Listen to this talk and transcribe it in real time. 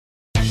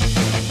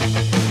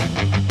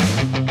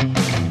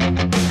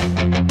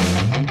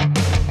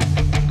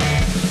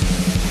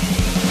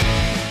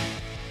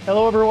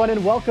Hello, everyone,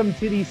 and welcome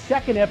to the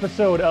second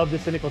episode of the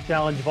Cynical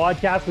Challenge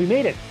podcast. We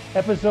made it,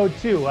 episode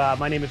 2.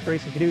 My name is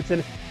Grayson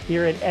Knudsen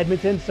here in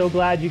Edmonton. So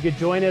glad you could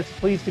join us.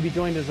 Pleased to be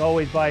joined, as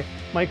always, by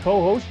my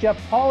co-host, Jeff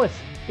Paulus,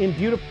 in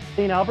beautiful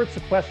St. Albert,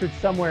 sequestered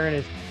somewhere in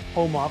his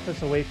home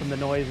office away from the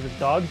noise of his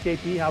dogs.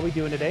 JP, how are we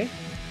doing today?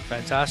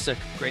 Fantastic.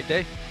 Great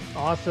day.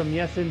 Awesome.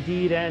 Yes,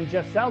 indeed. And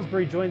Jeff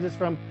Salisbury joins us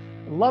from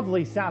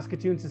lovely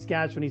Saskatoon,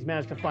 Saskatchewan. He's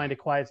managed to find a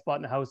quiet spot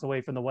in the house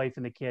away from the wife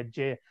and the kid.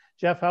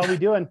 Jeff, how are we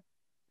doing?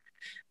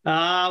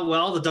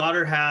 Well, the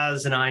daughter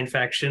has an eye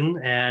infection,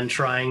 and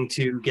trying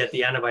to get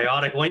the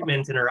antibiotic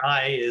ointment in her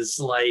eye is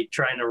like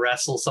trying to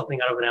wrestle something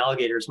out of an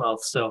alligator's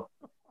mouth. So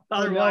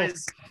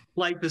otherwise,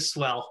 life is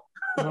swell.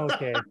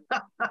 Okay.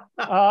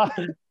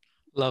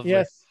 Lovely.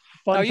 Yes.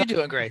 How are you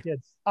doing? Great.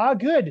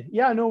 Good.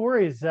 Yeah, no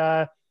worries.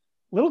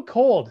 Little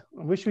cold.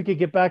 I wish we could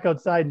get back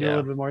outside and do a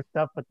little bit more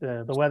stuff, but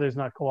the weather's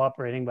not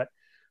cooperating. But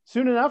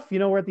soon enough,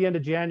 we're at the end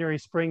of January.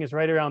 Spring is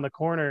right around the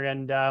corner.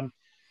 And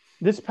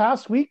this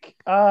past week,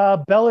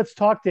 Bellet's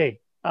Talk Day.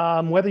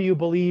 Whether you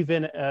believe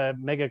in a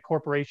mega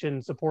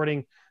corporation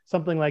supporting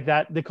something like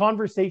that, the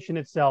conversation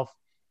itself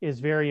is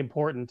very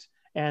important.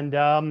 And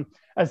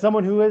as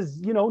someone who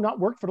has, not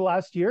worked for the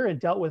last year and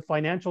dealt with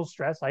financial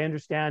stress, I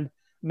understand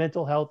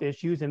mental health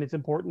issues, and it's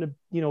important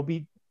to,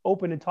 be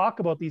open and talk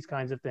about these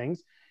kinds of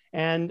things.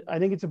 And I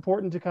think it's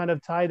important to kind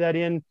of tie that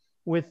in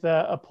with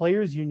a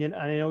players union.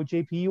 And I know,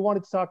 JP, you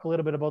wanted to talk a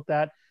little bit about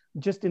that,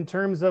 just in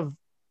terms of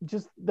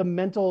just the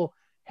mental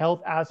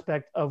health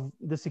aspect of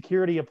the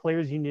security a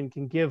players union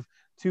can give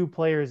to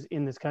players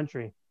in this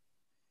country.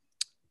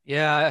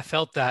 Yeah, I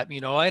felt that.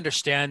 I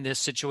understand this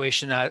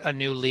situation at a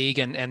new league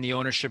and the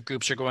ownership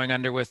groups are going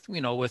under with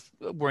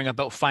worrying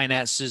about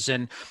finances,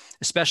 and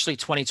especially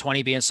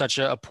 2020 being such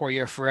a poor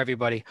year for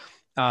everybody.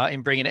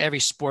 In bringing every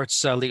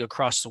sports league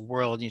across the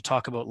world, and you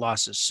talk about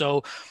losses.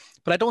 So,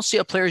 but I don't see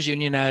a players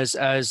union as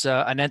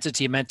an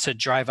entity meant to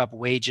drive up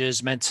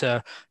wages, meant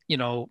to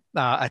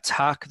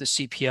attack the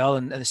CPL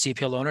and the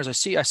CPL owners.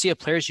 I see a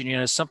players union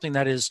as something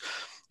that is,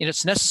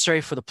 it's necessary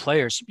for the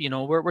players.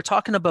 We're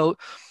talking about.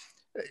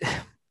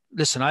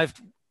 Listen,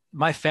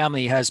 my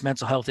family has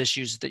mental health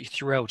issues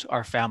throughout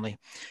our family,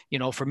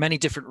 for many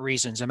different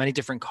reasons and many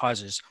different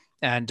causes.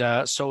 And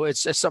so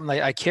it's something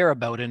that I care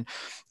about. And,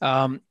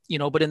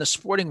 but in the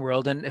sporting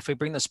world, and if we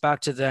bring this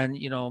back to then,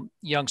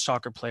 young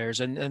soccer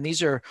players, and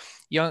these are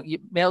young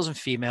males and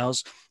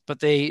females, but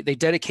they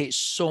dedicate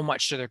so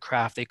much to their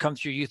craft. They come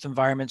through youth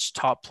environments,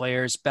 top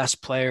players,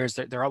 best players.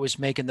 They're always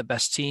making the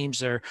best teams.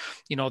 They're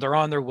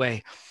on their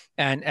way.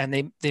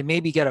 And they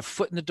maybe get a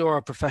foot in the door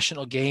of a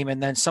professional game,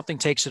 and then something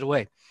takes it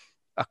away.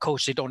 A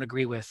coach they don't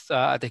agree with,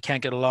 they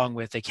can't get along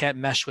with, they can't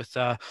mesh with,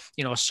 a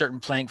certain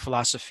playing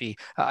philosophy,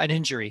 an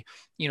injury.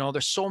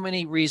 There's so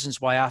many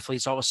reasons why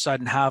athletes all of a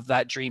sudden have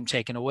that dream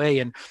taken away.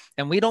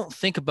 And we don't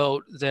think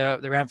about the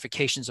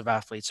ramifications of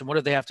athletes and what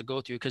do they have to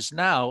go through, because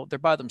now they're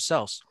by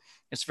themselves.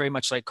 It's very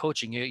much like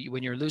coaching.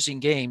 When you're losing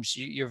games,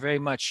 you're very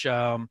much,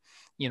 in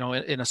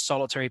a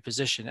solitary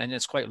position, and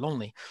it's quite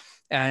lonely.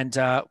 And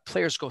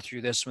players go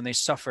through this when they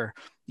suffer,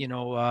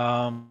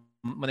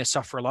 when they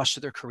suffer a loss to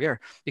their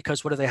career,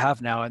 because what do they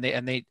have now? And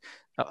they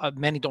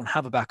many don't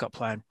have a backup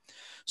plan.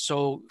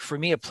 So for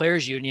me, a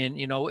players union,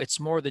 it's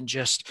more than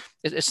just,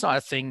 it's not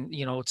a thing,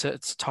 to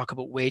talk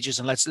about wages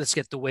and let's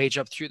get the wage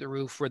up through the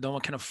roof where no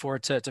one can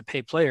afford to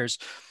pay players.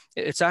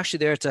 It's actually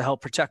there to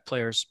help protect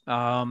players,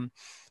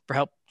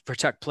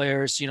 protect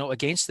players,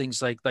 against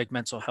things like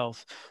mental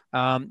health.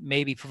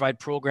 Maybe provide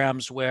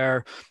programs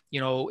where,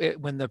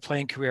 when the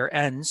playing career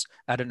ends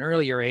at an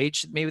earlier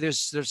age, maybe there's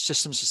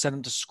systems to send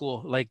them to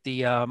school, like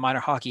the minor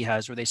hockey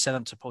has, where they send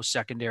them to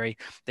post-secondary.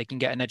 They can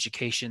get an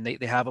education. They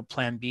have a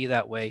plan B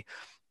that way.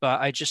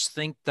 But I just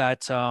think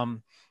that,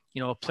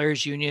 a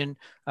players union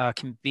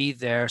can be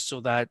there so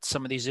that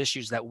some of these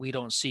issues that we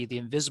don't see, the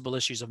invisible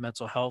issues of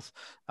mental health,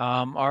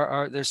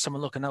 are there's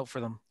someone looking out for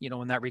them,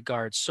 in that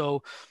regard.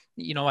 So,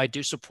 I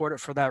do support it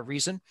for that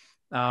reason.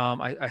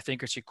 I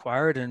think it's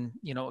required, and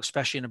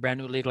especially in a brand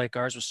new league like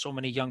ours, with so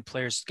many young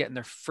players getting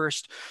their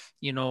first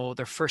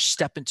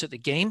step into the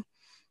game,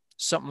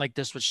 something like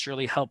this would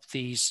surely help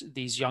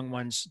these young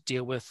ones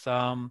deal with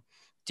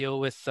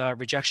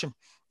rejection,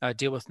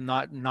 deal with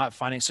not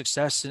finding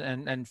success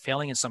and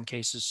failing in some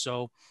cases.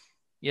 So,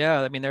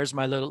 yeah, I mean, there's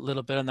my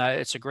little bit on that.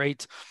 It's a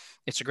great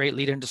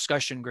lead-in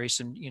discussion,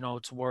 Grayson,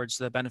 towards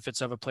the benefits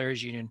of a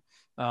players union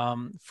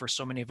for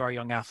so many of our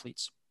young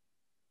athletes.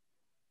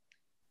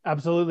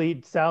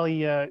 Absolutely.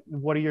 Sally,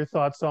 what are your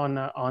thoughts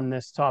on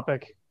this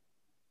topic?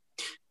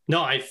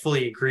 No, I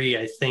fully agree.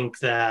 I think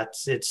that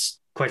it's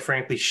quite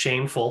frankly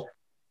shameful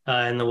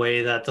in the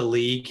way that the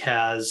league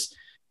has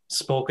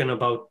spoken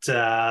about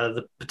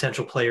the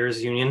potential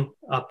players union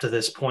up to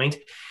this point.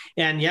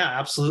 And yeah,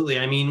 absolutely.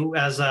 I mean,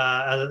 as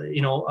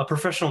a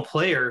professional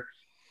player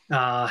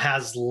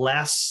has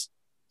less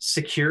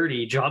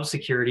job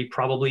security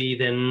probably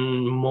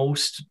than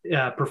most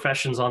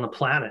professions on the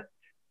planet.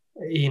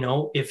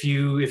 If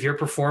your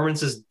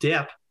performances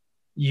dip,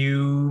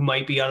 you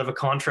might be out of a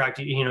contract.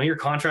 Your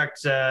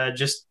contract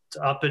just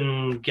up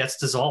and gets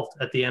dissolved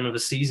at the end of the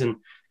season.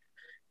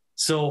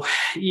 So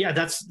yeah,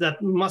 that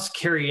must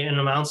carry an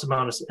immense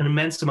amount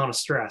of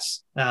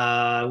stress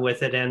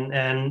with it,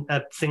 and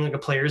a thing like a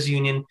players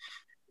union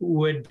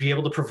would be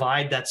able to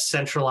provide that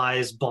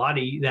centralized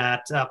body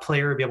that a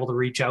player would be able to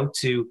reach out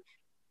to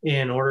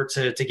in order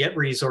to get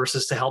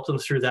resources to help them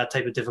through that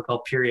type of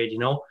difficult period, you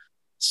know?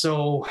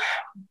 So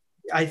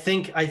I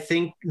think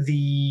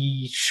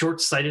the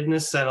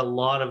short-sightedness that a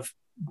lot of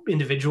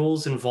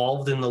individuals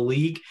involved in the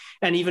league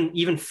and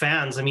even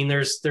fans, I mean,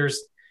 there's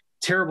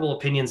terrible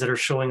opinions that are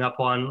showing up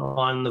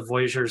on the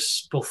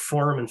Voyageurs both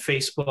forum and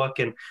Facebook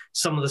and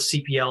some of the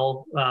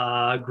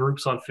CPL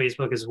groups on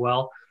Facebook as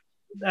well,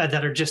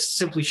 that are just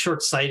simply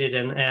short-sighted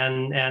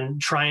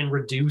and try and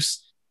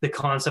reduce the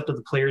concept of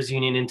the players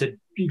union into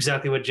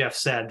exactly what Jeff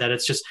said, that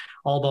it's just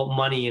all about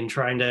money and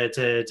trying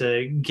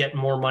to get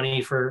more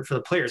money for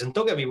the players. And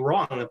don't get me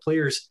wrong, the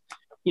players,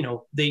 you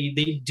know,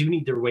 they do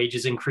need their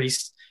wages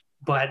increased,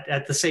 but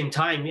at the same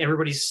time,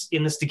 everybody's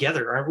in this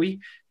together, aren't we?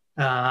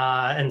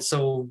 And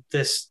so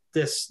this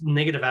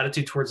negative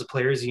attitude towards the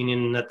players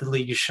union that the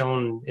league has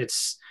shown,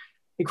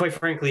 quite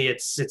frankly,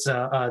 it's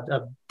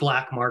a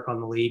black mark on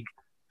the league.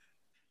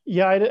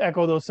 Yeah, I'd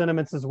echo those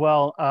sentiments as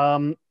well.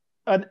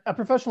 A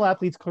professional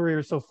athlete's career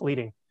is so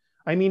fleeting.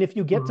 I mean, if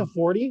you get to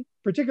 40,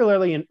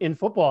 particularly in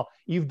football,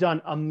 you've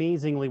done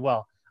amazingly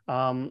well.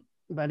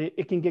 But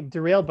it can get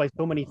derailed by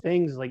so many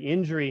things like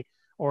injury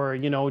or,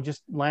 you know,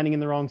 just landing in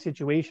the wrong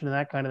situation and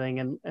that kind of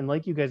thing. And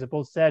like you guys have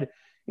both said,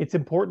 it's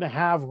important to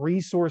have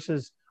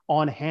resources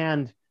on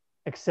hand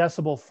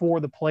accessible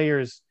for the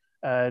players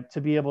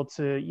to be able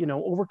to, you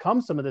know,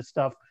 overcome some of this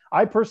stuff.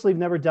 I personally have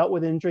never dealt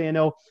with injury. I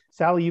know,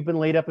 Sally, you've been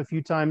laid up a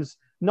few times,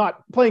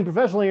 not playing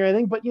professionally or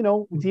anything, but, you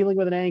know, dealing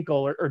with an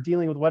ankle or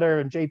dealing with whatever.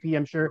 And JP,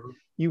 I'm sure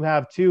you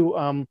have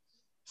too.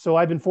 So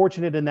I've been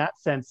fortunate in that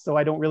sense. So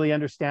I don't really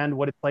understand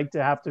what it's like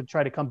to have to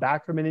try to come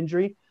back from an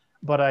injury.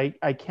 But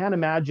I can't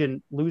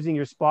imagine losing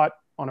your spot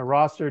on a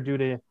roster due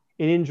to an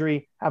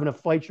injury, having to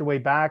fight your way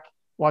back,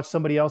 watch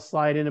somebody else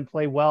slide in and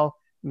play well.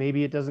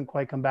 Maybe it doesn't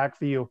quite come back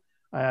for you.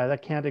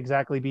 That can't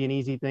exactly be an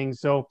easy thing.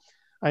 So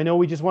I know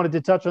we just wanted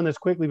to touch on this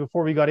quickly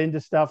before we got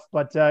into stuff,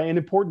 but an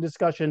important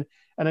discussion,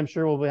 and I'm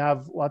sure we'll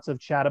have lots of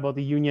chat about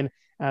the union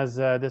as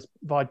this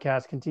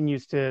podcast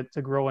continues to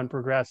grow and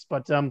progress.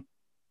 But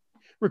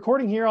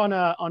recording here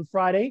on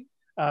Friday,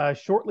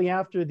 shortly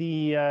after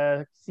the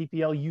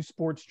CPL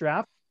USports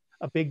Draft,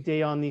 a big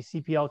day on the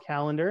CPL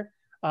calendar.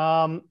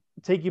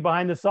 Take you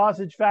behind the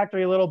sausage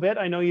factory a little bit.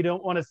 I know you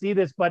don't want to see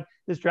this, but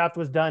this draft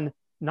was done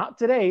not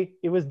today.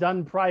 It was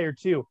done prior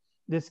to.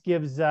 This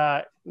gives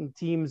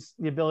teams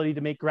the ability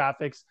to make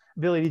graphics,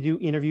 ability to do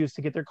interviews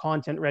to get their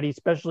content ready,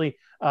 especially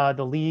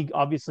the league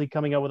obviously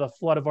coming out with a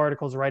flood of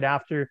articles right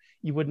after.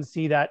 You wouldn't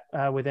see that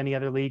with any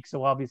other league.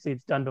 So obviously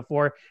it's done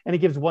before. And it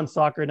gives One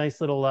Soccer a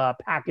nice little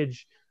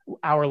package,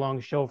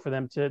 hour-long show for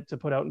them to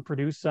put out and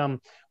produce.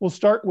 We'll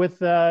start with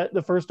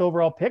the first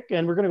overall pick,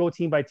 and we're going to go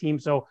team by team.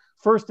 So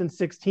first and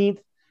 16th,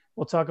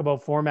 we'll talk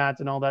about formats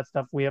and all that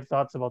stuff. We have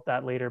thoughts about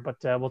that later, but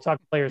we'll talk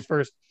players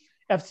first.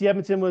 FC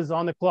Edmonton was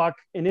on the clock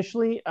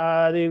initially.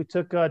 They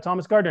took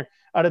Thomas Gardner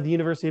out of the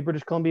University of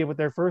British Columbia with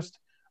their first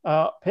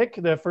pick,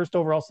 the first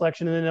overall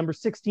selection. And then number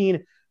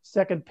 16,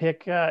 second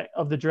pick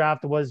of the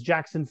draft was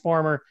Jackson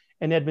Farmer,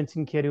 an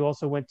Edmonton kid who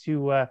also went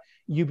to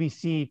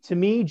UBC. To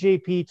me,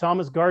 JP,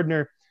 Thomas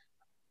Gardner,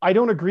 I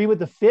don't agree with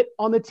the fit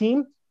on the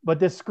team, but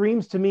this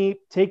screams to me,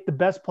 take the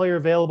best player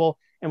available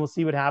and we'll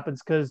see what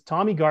happens, because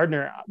Tommy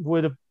Gardner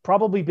would have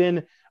probably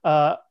been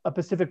a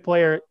Pacific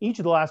player each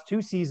of the last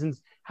 2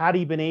 seasons had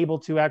he been able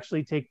to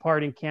actually take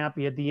part in camp.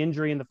 He had the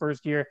injury in the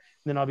first year, and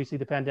then obviously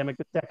the pandemic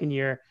the second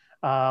year.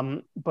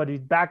 But he's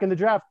back in the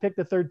draft, picked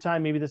the third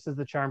time. Maybe this is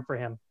the charm for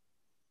him.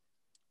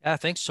 Yeah, I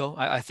think so.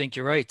 I think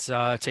you're right.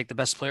 Take the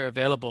best player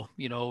available,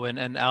 you know,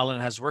 and Alan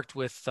has worked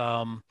with,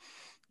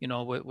 you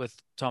know, with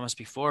Thomas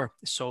before.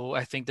 So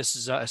I think this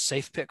is a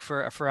safe pick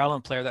for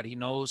Alan, player that he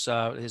knows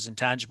his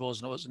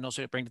intangibles, knows what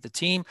to bring to the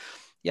team.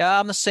 Yeah,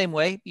 I'm the same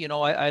way. You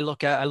know, I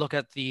look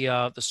at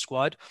the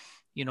squad,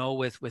 you know,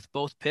 with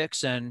both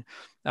picks, and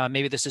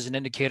maybe this is an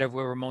indicator of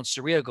where Ramon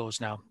Soria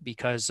goes now,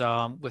 because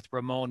with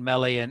Ramon,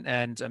 Mele,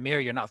 and Amir,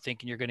 you're not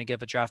thinking you're going to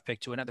give a draft pick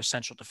to another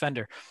central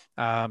defender,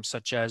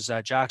 such as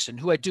Jackson,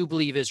 who I do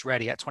believe is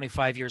ready at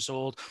 25 years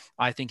old.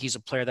 I think he's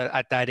a player that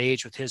at that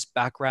age, with his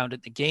background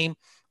in the game,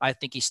 I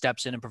think he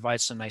steps in and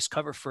provides some nice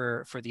cover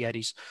for the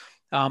Eddies.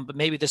 But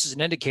maybe this is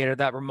an indicator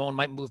that Ramon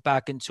might move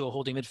back into a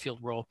holding midfield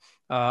role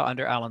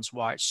under Allen's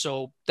watch.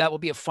 So that will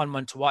be a fun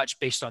one to watch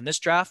based on this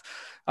draft.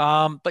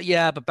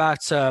 But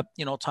back to,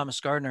 you know, Thomas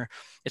Gardner.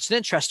 It's an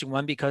interesting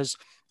one because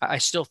I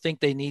still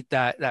think they need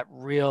that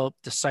real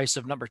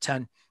decisive number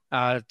 10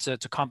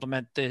 to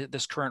complement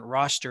this current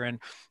roster. And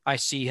I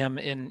see him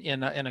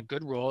in a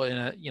good role.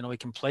 He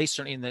can play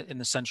certainly in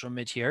the central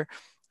mid here.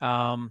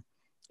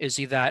 Is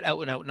he that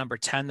out and out number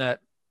 10 that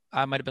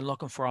I might have been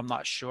looking for? I'm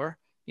not sure,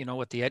 you know,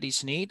 what the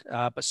Eddies need,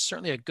 but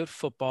certainly a good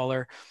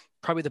footballer,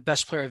 probably the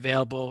best player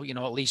available, you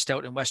know, at least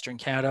out in Western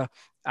Canada.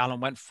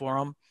 Alan went for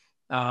him.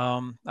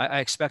 I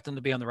expect him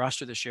to be on the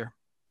roster this year.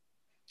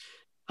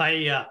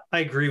 I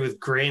agree with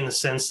Gray in the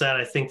sense that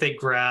I think they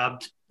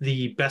grabbed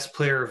the best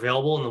player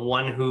available and the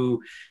one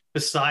who,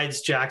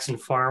 besides Jackson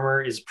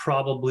Farmer, is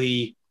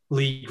probably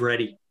league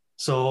ready.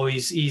 So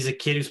he's a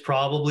kid who's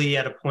probably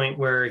at a point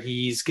where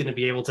he's going to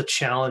be able to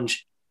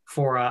challenge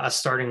for a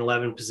starting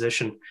 11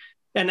 position,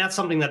 and that's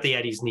something that the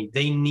Eddies need.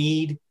 They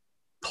need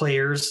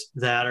players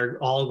that are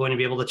all going to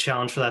be able to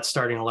challenge for that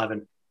starting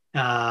 11.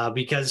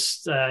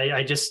 Because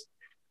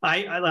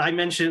I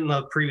mentioned in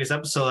the previous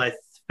episode, I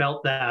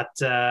felt that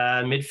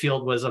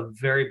midfield was a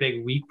very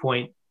big weak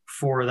point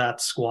for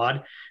that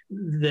squad.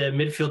 The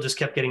midfield just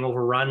kept getting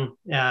overrun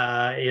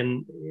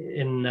in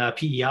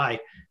PEI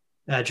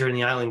during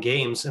the Island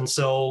Games, and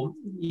so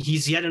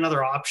he's yet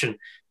another option.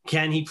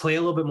 Can he play a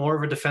little bit more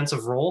of a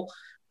defensive role?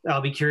 I'll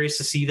be curious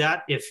to see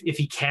that. If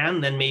he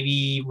can, then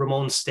maybe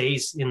Ramon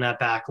stays in that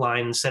back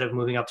line instead of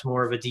moving up to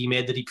more of a D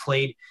mid that he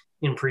played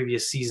in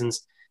previous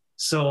seasons.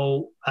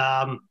 So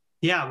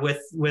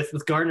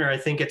with Gardner, I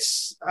think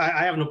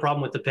I have no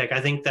problem with the pick. I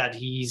think that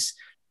he's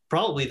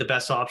probably the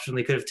best option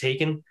they could have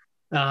taken.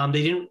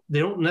 They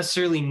don't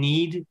necessarily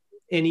need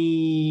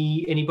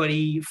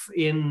anybody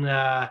in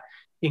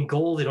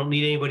goal. They don't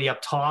need anybody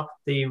up top.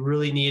 They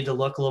really needed to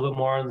look a little bit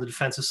more on the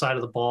defensive side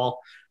of the ball,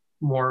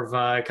 more of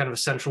a kind of a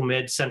central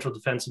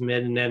defensive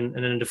mid, and then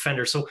a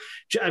defender. So,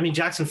 I mean,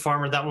 Jackson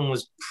Farmer, that one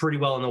was pretty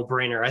well a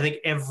no-brainer. I think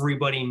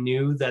everybody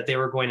knew that they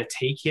were going to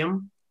take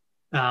him.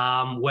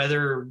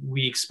 Whether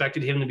we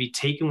expected him to be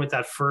taken with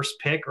that first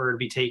pick or to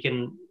be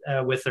taken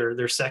with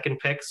their second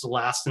pick, so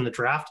last in the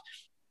draft,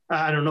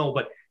 I don't know.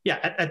 But yeah,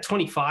 at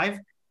 25,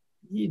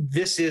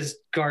 this is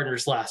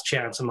Gardner's last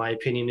chance, in my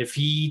opinion. If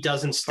he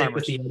doesn't stick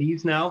with the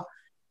Eddies now,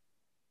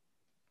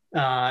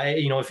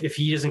 if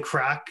he doesn't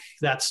crack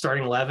that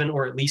starting 11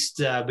 or at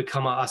least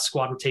become a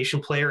squad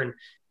rotation player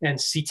and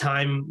see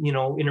time,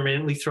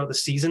 intermittently throughout the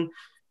season,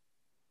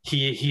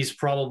 he's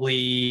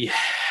probably,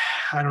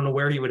 I don't know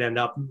where he would end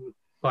up,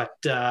 but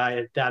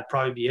that'd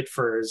probably be it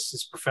for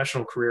his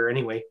professional career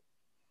anyway.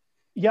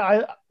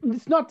 Yeah,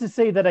 it's not to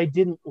say that I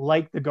didn't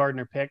like the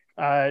Gardner pick.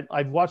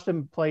 I've watched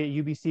them play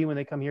at UBC when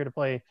they come here to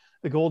play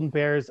the Golden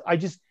Bears. I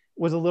just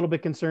was a little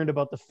bit concerned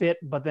about the fit,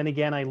 but then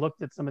again, I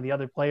looked at some of the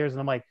other players and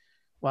I'm like,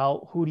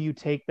 well, who do you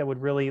take that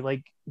would really,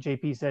 like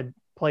JP said,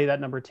 play that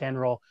number 10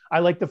 role? I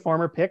like the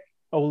Farmer pick,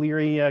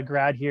 O'Leary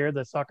grad here,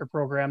 the soccer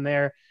program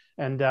there.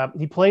 And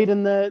he played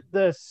in the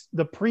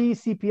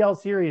pre-CPL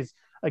series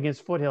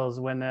against Foothills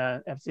when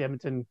FC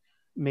Edmonton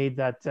made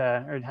that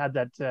or had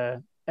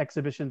that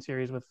exhibition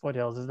series with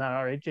Foothills. Is that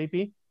all right,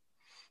 JP?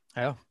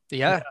 Oh,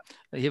 yeah,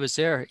 he was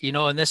there.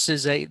 And this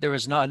is there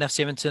was not an FC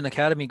Edmonton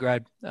Academy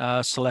grad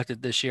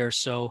selected this year,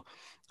 so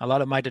a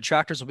lot of my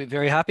detractors will be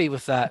very happy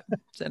with that.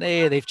 And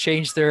hey, they've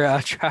changed their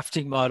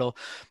drafting model.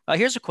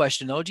 Here's a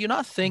question though: do you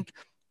not think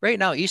right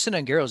now Easton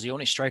Angaro is the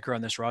only striker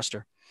on this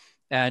roster?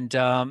 And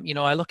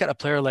I look at a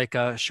player like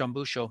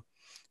Shambusho,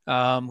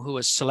 who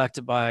was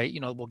selected by,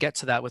 we'll get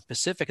to that with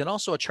Pacific, and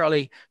also a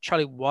Charlie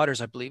Waters,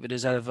 I believe it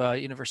is, out of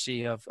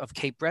University of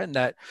Cape Breton,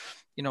 that,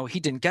 he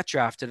didn't get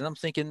drafted. And I'm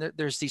thinking that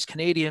there's these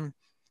Canadian,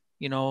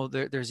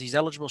 there's these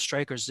eligible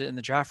strikers in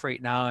the draft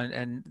right now,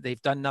 and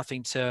they've done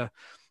nothing to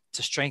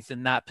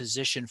strengthen that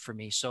position for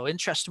me. So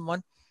interesting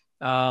one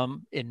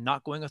in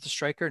not going with the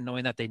striker,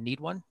 knowing that they need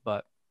one.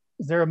 But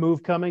is there a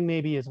move coming?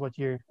 Maybe is what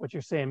you're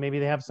saying. Maybe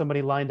they have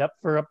somebody lined up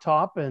for up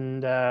top,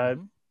 and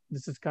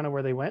this is kind of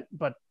where they went.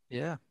 But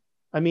yeah,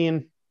 I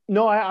mean,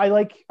 no, I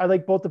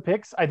like both the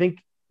picks. I think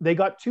they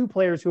got two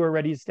players who are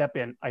ready to step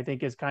in, I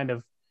think is kind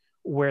of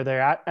where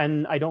they're at.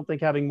 And I don't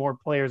think having more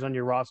players on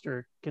your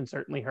roster can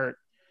certainly hurt.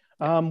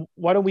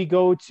 Why don't we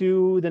go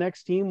to the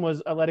next team?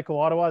 Was Atletico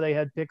Ottawa. They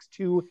had picks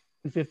 2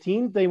 and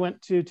 15. They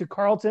went to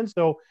Carleton.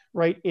 So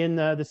right in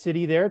the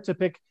city there to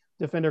pick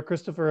defender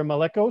Christopher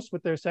Malekos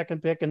with their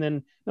second pick. And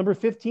then number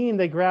 15,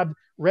 they grabbed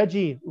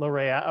Reggie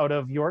Larea out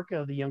of York,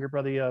 the younger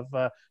brother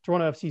of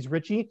Toronto FC's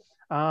Richie.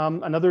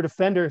 Another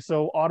defender.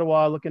 So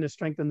Ottawa looking to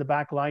strengthen the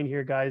back line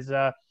here, guys.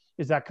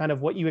 Is that kind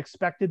of what you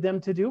expected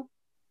them to do?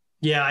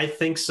 Yeah, I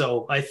think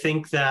so. I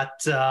think that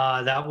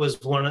that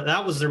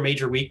was their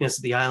major weakness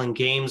at the Island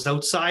Games,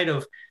 outside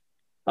of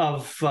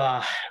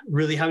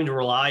really having to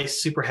rely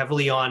super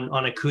heavily on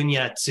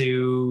Acuna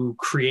to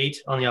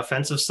create on the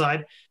offensive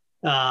side.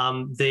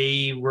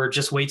 They were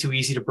just way too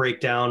easy to break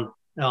down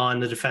on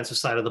the defensive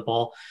side of the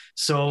ball.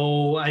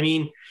 So, I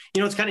mean,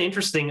 it's kind of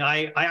interesting.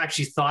 I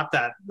actually thought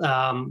that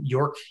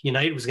York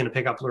United was going to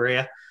pick up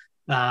Larea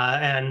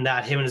and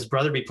that him and his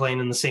brother be playing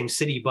in the same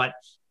city. But,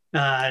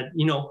 I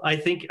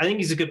think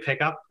he's a good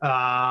pickup.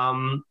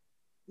 And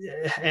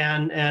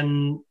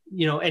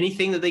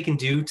anything that they can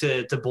do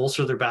to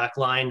bolster their back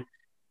line,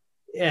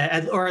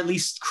 or at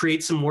least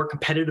create some more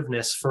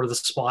competitiveness for the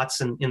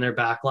spots in their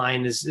back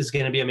line is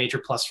going to be a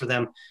major plus for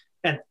them.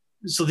 And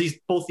so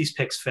both these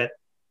picks fit.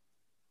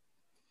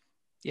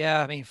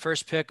 Yeah, I mean,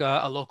 first pick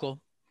a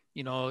local,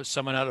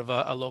 someone out of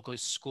a local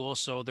school.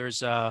 So there's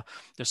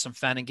some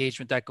fan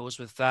engagement that goes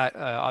with that.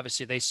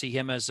 Obviously, they see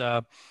him as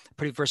a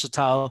pretty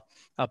versatile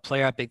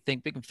player. Big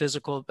and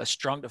physical, a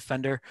strong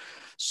defender.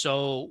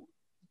 So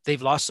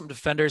They've lost some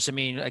defenders. I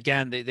mean,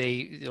 again,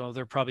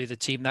 they're probably the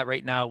team that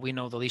right now we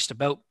know the least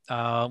about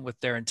with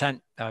their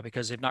intent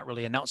because they've not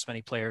really announced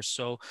many players.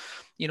 So,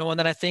 and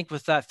then I think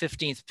with that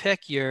 15th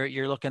pick,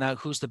 you're looking at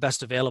who's the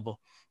best available,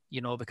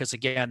 because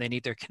again, they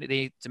need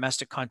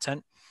domestic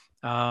content.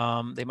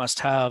 They must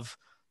have,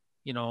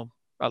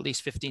 at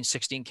least 15,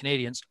 16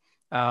 Canadians.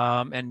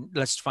 And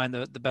let's find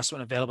the best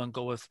one available and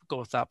go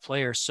with that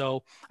player.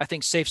 So I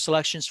think safe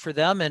selections for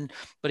them.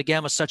 But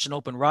again, with such an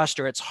open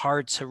roster, it's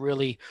hard to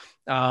really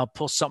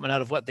pull something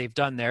out of what they've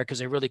done there, because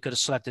they really could have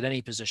selected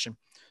any position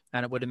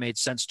and it would have made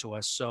sense to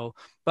us. So,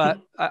 but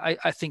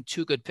I think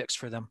 2 good picks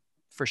for them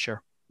for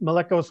sure.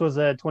 Malekos was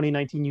a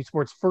 2019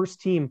 USports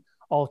first team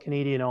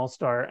All-Canadian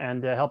All-Star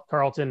and helped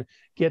Carleton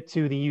get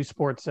to the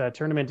USports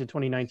tournament in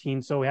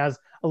 2019. So he has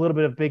a little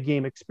bit of big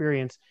game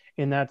experience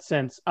in that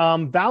sense.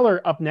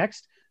 Valor up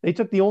next. They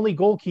took the only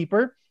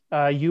goalkeeper,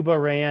 Yuba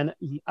Rayan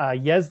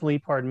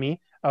Yesley,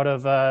 out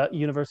of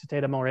Université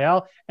de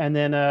Montréal, and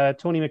then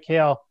Tony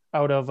McHale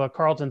out of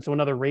Carleton. So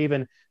another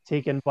Raven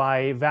taken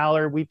by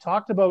Valor. We've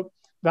talked about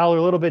Valor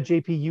a little bit,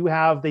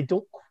 JP. They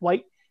don't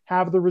quite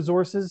have the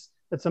resources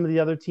that some of the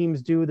other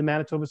teams do. The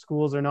Manitoba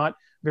schools are not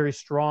very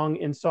strong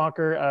in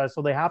soccer,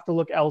 so they have to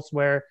look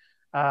elsewhere.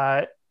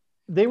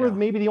 They were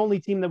maybe the only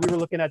team that we were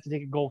looking at to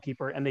take a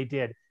goalkeeper, and they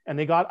did. And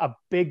they got a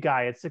big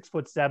guy at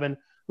 6'7",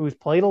 who's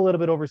played a little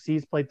bit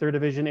overseas, played 3rd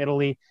Division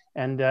Italy,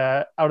 and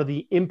out of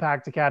the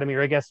Impact Academy,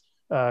 or I guess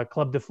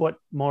Club de Foot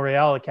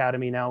Montreal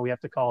Academy now we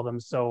have to call them.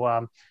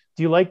 So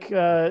do you like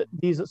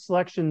these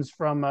selections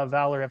from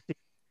Valor FC?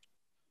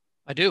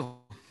 I do.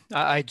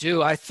 I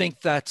do. I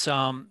think that,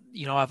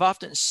 I've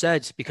often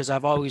said, because I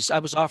was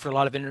offered a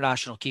lot of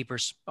international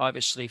keepers,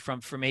 obviously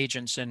from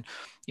agents. And,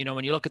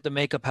 when you look at the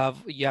makeup,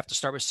 you have to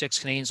start with 6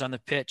 Canadians on the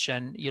pitch,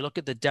 and you look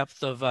at the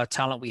depth of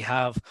talent we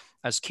have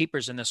as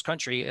keepers in this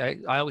country.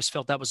 I always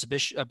felt that was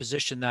a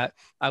position that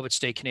I would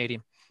stay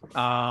Canadian.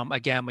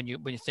 Again, when you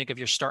think of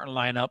your starting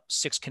lineup,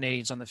 6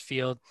 Canadians on the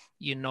field,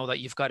 that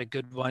you've got a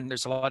good one.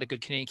 There's a lot of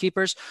good Canadian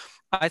keepers.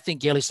 I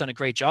think Gailey's done a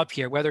great job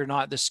here. Whether or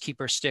not this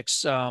keeper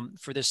sticks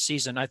for this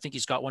season, I think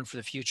he's got one for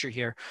the future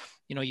here.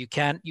 You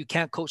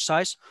can't coach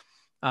size,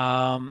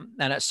 and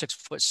at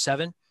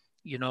 6'7",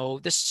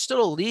 this is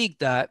still a league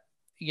that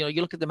you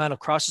look at the amount of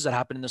crosses that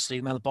happen in this league,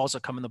 the amount of balls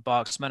that come in the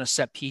box, the amount of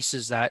set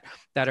pieces that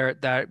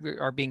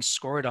are being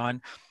scored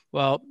on.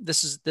 Well,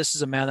 this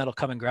is a man that'll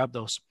come and grab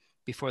those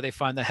before they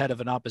find the head of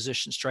an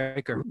opposition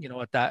striker,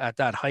 at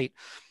that height.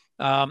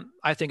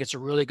 I think it's a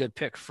really good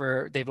pick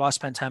they've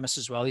lost Pantemis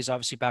as well. He's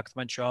obviously back with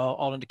Montreal.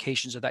 All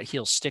indications are that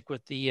he'll stick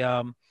with the,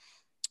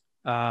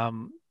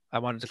 I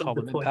wanted to call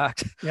them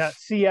Impact. Yeah.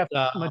 CF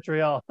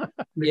Montreal.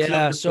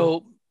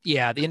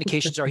 The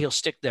indications are he'll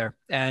stick there.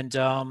 And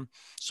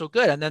so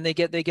good. And then they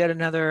get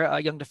another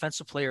young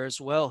defensive player as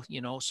well,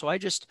 so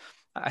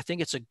I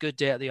think it's a good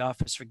day at the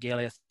office for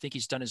Gailey. I think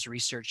he's done his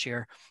research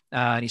here,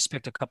 and he's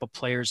picked a couple of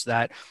players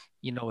that,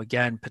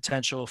 again,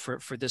 potential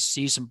for this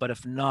season. But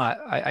if not,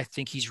 I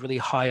think he's really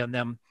high on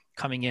them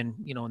coming in,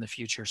 in the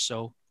future.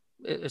 So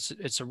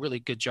it's a really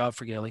good job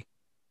for Gailey.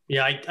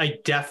 Yeah, I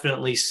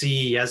definitely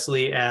see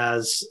Yesley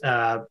as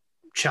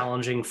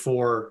challenging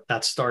for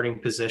that starting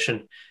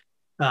position.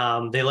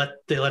 They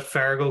let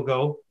Farrago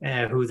go,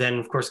 who then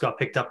of course got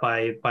picked up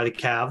by the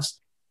Cavs.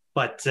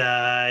 But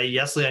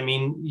Yesley, I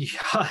mean,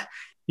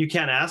 you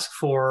can't ask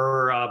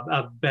for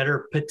a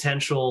better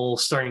potential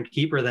starting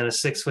keeper than a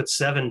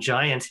 6'7"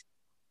 giant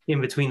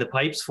in between the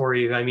pipes for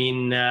you. I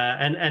mean,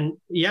 and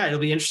it'll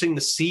be interesting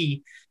to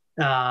see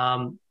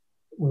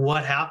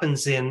what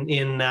happens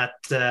in that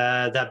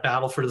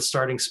battle for the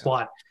starting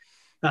spot.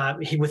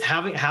 With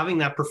having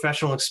that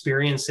professional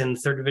experience in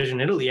 3rd Division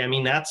Italy, I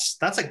mean, that's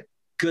a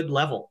good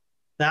level.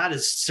 That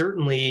is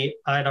certainly,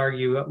 I'd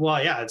argue,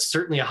 it's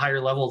certainly a higher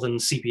level than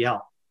CPL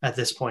at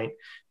this point.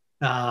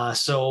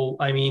 So,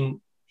 I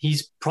mean,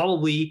 he's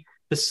probably,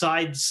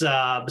 besides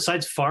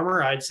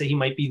Farmer, I'd say he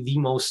might be the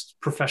most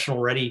professional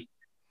ready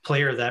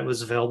player that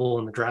was available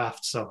in the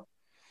draft. So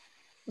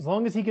as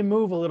long as he can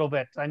move a little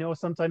bit. I know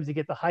sometimes you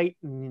get the height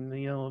and,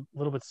 a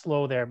little bit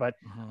slow there, but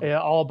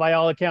by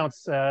all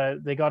accounts,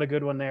 they got a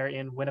good one there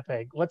in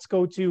Winnipeg. Let's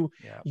go to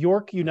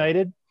York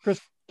United,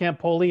 Chris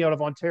Campoli out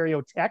of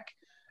Ontario Tech.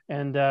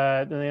 And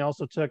then they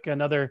also took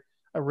another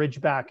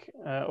Ridgeback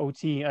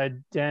OT,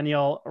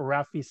 Daniel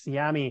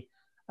Rafisiami.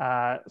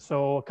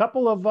 So a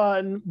couple of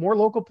more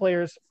local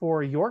players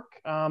for York.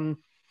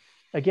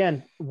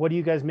 Again, what do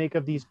you guys make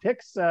of these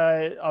picks?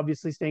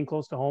 Obviously staying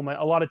close to home.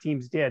 A lot of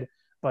teams did,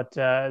 but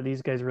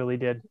these guys really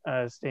did,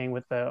 staying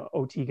with the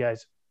OT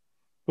guys.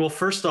 Well,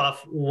 first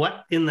off,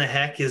 what in the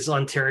heck is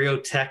Ontario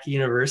Tech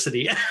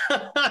University?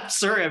 I'm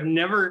sorry, I've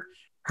never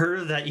heard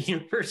of that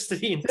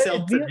university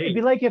until today. It'd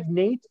be like if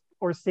Nate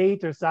or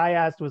Sate or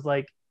Syast was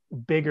like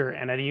bigger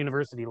and at a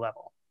university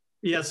level.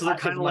 Yeah, so they're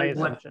kind of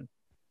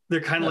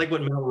like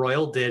what Mount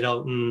Royal did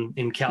out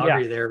in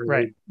Calgary there.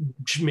 Right.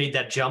 They made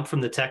that jump from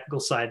the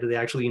technical side to the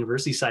actual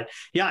university side.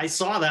 Yeah, I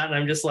saw that and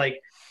I'm just like,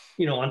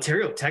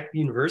 Ontario Tech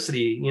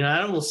University,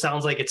 that almost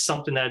sounds like it's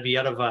something that'd be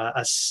out of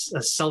a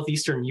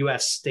southeastern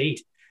U.S.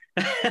 state.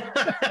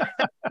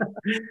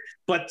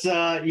 But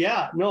I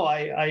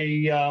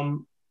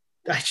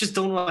just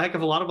don't know a heck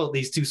of a lot about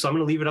these two, so I'm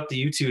going to leave it up to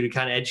you two to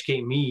kind of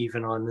educate me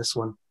even on this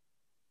one.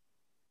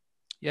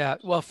 Yeah,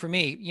 well, for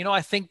me,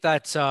 I think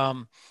that,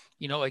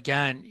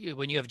 again,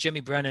 when you have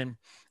Jimmy Brennan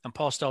and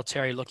Paul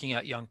Stalteri looking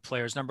at young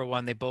players, number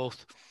one, they're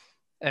both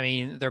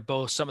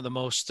some of the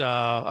most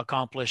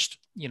accomplished,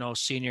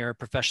 senior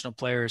professional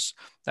players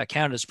that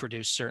Canada's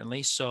produced,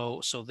 certainly.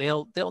 So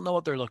they'll know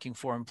what they're looking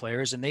for in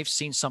players, and they've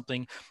seen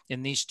something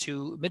in these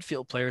two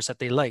midfield players that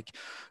they like.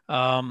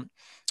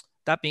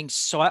 That being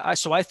so,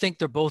 I think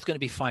they're both going to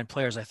be fine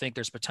players. I think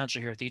there's potential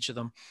here with each of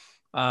them.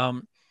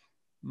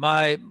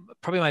 My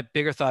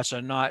bigger thoughts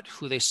are not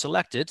who they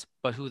selected,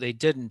 but who they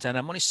didn't. And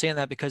I'm only saying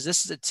that because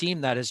this is a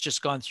team that has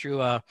just gone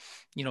through a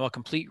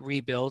complete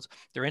rebuild.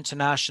 They're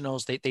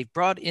internationals. They've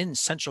brought in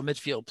central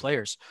midfield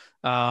players,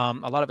 a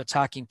lot of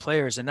attacking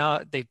players, and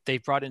now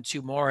they've brought in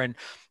two more. And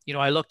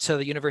I look to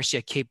the University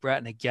of Cape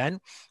Breton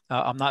again.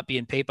 I'm not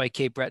being paid by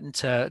Cape Breton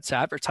to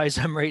advertise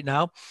them right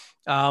now,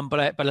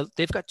 but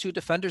they've got two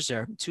defenders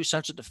there, two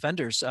central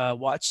defenders,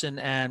 Watson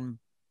and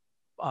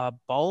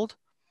Bald.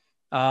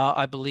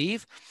 I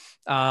believe.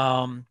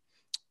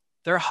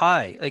 They're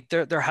high, like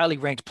they're highly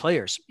ranked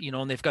players,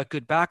 and they've got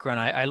good background.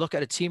 I look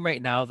at a team right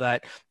now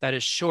that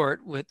is short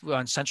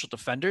on central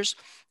defenders,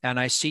 and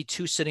I see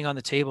two sitting on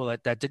the table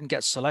that didn't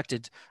get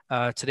selected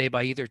today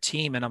by either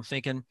team, and I'm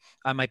thinking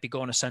I might be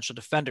going to central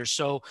defenders.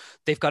 So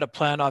they've got a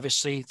plan.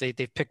 Obviously,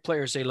 they've picked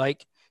players they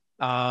like.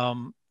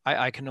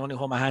 I can only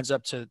hold my hands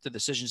up to the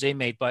decisions they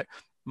made, but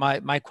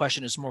my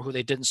question is more who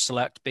they didn't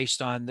select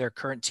based on their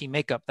current team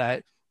makeup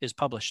that is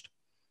published.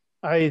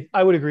 I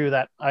would agree with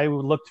that. I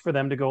would look for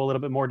them to go a little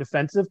bit more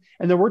defensive.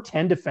 And there were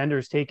 10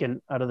 defenders taken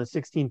out of the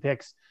 16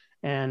 picks.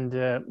 And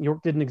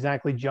York didn't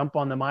exactly jump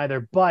on them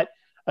either. But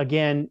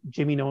again,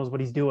 Jimmy knows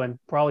what he's doing,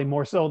 probably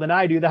more so than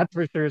I do, that's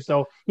for sure.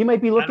 So he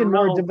might be looking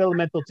more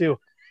developmental too.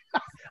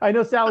 I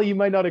know, Sally, you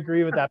might not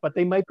agree with that, but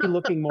they might be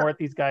looking more at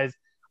these guys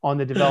on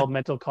the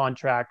developmental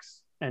contracts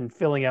and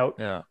filling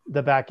out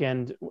the back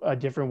end a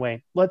different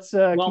way. Let's keep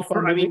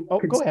on.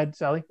 Go ahead,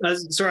 Sally. I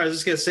was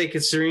just going to say,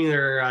 considering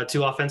they're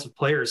two offensive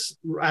players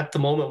at the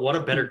moment, what a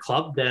better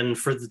club than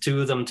for the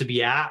two of them to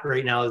be at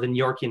right now than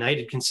York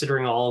United,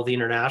 considering all of the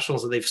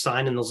internationals that they've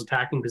signed in those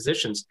attacking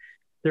positions.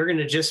 They're going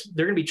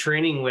to be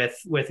training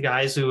with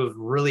guys who have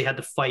really had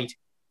to fight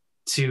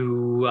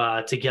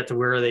to get to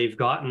where they've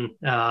gotten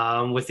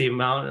with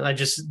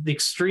the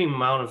extreme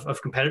amount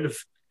of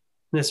competitive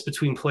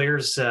between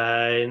players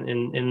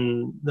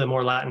in the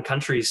more Latin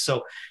countries.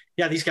 So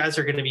yeah, these guys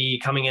are going to be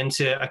coming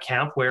into a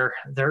camp where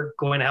they're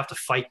going to have to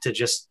fight to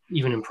just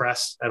even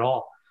impress at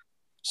all.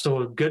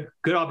 So good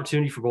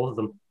opportunity for both of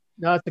them.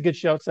 No, that's a good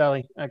shout,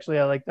 Sally. Actually,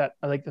 I like that.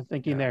 I like the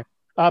thinking there.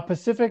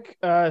 Pacific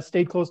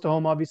stayed close to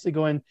home, obviously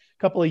going a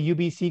couple of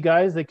UBC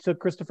guys. They took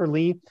Christopher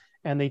Lee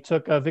and they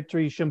took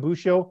Victory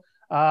Shambusho.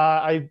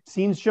 I've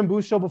seen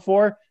Shambusho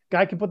before.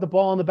 Guy can put the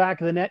ball in the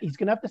back of the net. He's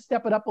going to have to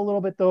step it up a little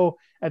bit, though,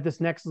 at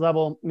this next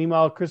level.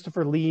 Meanwhile,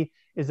 Christopher Lee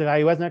is a guy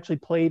who hasn't actually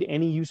played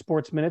any U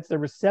Sports minutes. There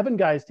were 7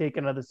 guys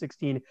taken out of the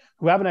 16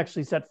 who haven't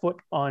actually set foot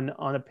on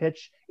a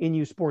pitch in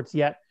U Sports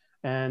yet.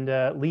 And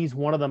Lee's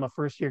one of them, a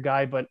first-year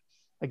guy. But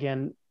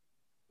again,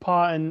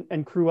 Pa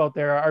and crew out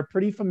there are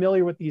pretty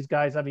familiar with these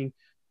guys, having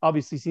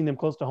obviously seen them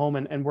close to home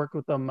and worked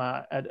with them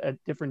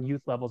at different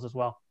youth levels as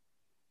well.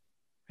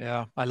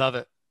 Yeah, I love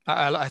it.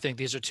 I think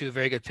these are two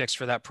very good picks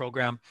for that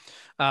program.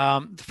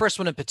 The first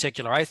one in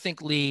particular, I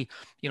think Lee,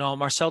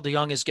 Marcel de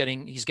Jong he's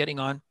getting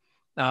on.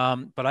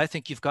 But I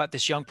think you've got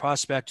this young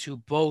prospect who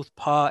both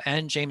Pa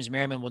and James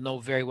Merriman will know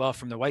very well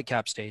from their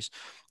Whitecaps days.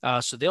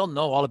 So they'll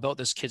know all about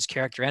this kid's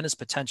character and his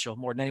potential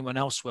more than anyone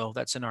else will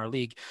that's in our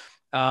league.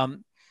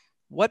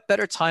 What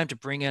better time to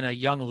bring in a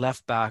young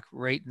left back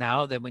right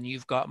now than when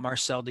you've got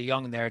Marcel de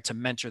Jong there to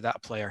mentor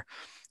that player?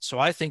 So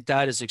I think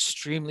that is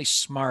extremely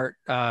smart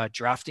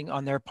drafting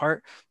on their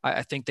part.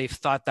 I think they've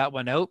thought that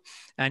one out.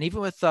 And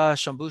even with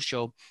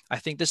Shambusho, I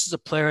think this is a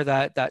player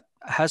that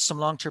has some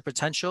long-term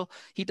potential.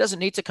 He doesn't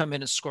need to come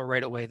in and score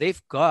right away.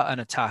 They've got an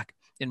attack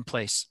in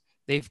place.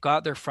 They've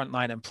got their front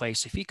line in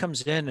place. If he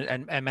comes in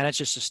and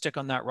manages to stick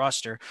on that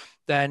roster,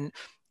 then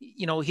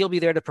he'll be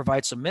there to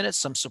provide some minutes,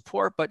 some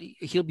support, but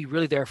he'll be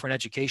really there for an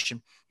education.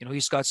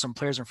 He's got some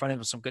players in front of him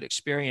with some good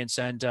experience,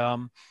 and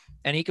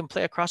he can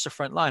play across the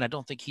front line. I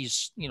don't think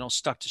he's,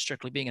 stuck to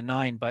strictly being a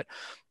 9, but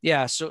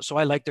yeah, so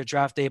I like their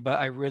draft day, but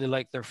I really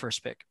like their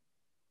first pick.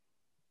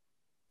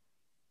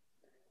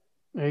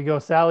 There you go,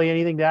 Sally.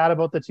 Anything to add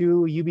about the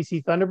two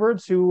UBC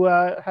Thunderbirds who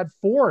had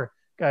 4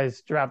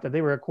 guys drafted?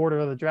 They were a quarter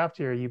of the draft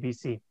here at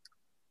UBC.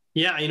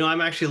 Yeah,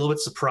 I'm actually a little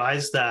bit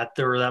surprised that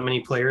there were that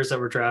many players that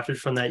were drafted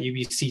from that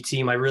UBC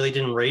team. I really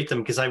didn't rate them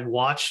because I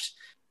watched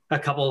a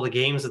couple of the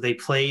games that they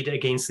played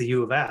against the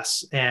U of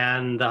S,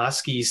 and the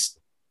Huskies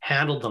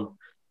handled them.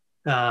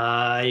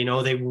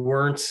 They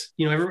weren't,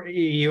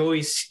 you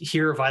always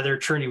hear of either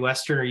Trinity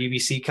Western or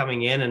UBC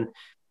coming in and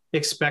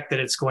expect that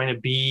it's going to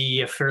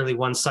be a fairly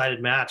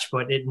one-sided match,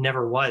 but it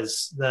never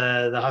was.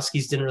 The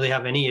Huskies didn't really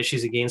have any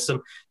issues against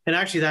them. And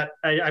actually, that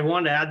I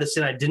wanted to add this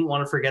in. I didn't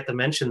want to forget to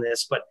mention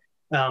this, but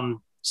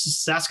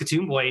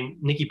Saskatoon boy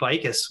Nicky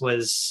Bikes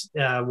was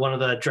one of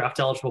the draft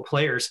eligible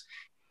players.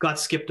 Got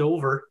skipped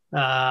over,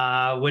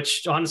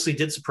 which honestly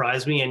did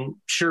surprise me. And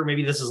sure,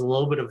 maybe this is a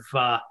little bit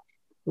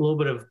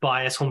of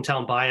bias,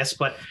 hometown bias,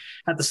 but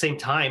at the same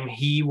time,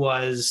 he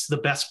was the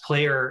best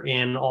player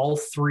in all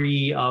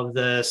three of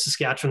the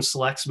Saskatchewan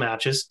Selects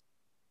matches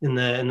in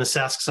the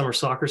Sask Summer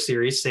Soccer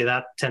Series. Say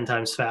that 10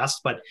 times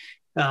fast, but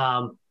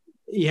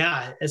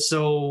yeah.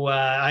 So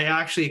I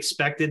actually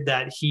expected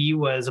that he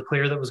was a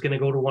player that was going to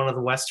go to one of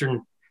the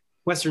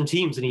Western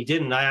teams, and he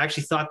didn't. I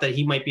actually thought that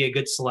he might be a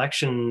good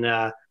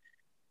selection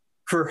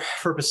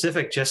for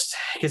Pacific, just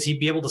because he'd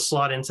be able to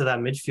slot into that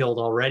midfield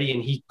already,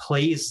 and he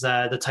plays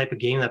the type of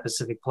game that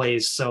Pacific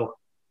plays. So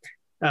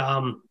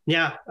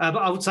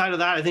outside of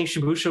that, I think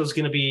Shabusho is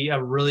going to be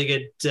a really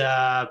good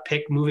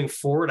pick moving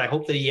forward. I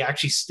hope that he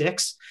actually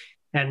sticks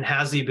and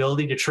has the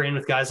ability to train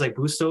with guys like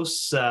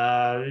Bustos,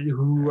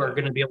 who are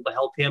going to be able to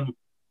help him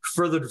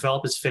further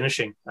develop his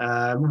finishing.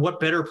 What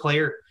better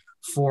player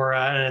for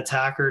an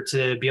attacker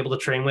to be able to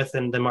train with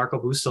than Marco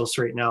Bustos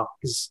right now?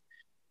 Because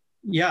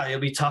it'll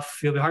be tough.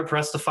 It'll be hard for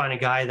us to find a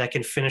guy that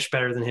can finish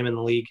better than him in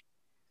the league.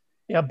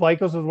 Yeah,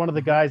 Bikos was one of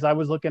the guys I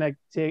was looking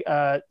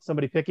at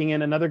somebody picking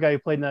in. Another guy who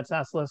played in that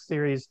Sasseless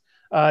series,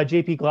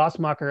 JP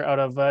Glossmacher out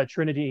of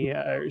Trinity,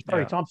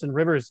 Thompson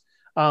Rivers.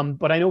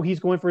 But I know he's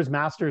going for his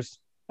master's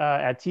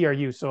at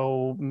TRU,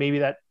 so maybe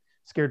that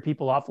scared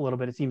people off a little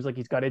bit. It seems like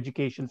he's got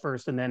education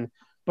first,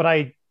 but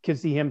I can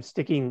see him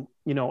sticking,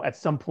 at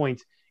some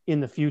point in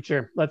the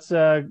future. Let's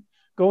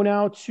go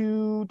now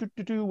to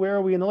where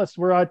are we in the list?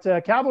 We're at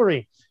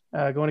Cavalry,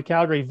 going to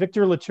Calgary.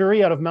 Victor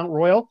Laturi out of Mount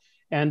Royal,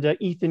 and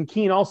Ethan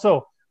Keane,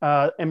 also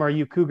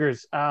MRU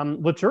Cougars.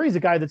 Laturi is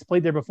a guy that's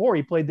played there before.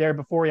 He played there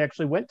before he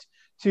actually went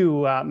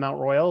to Mount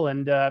Royal,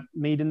 and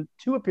made in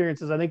 2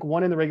 appearances, I think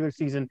one in the regular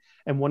season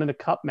and one in the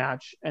cup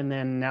match. And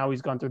then now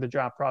he's gone through the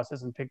draft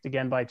process and picked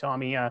again by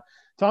Tommy.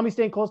 Tommy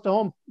staying close to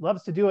home,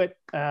 loves to do it.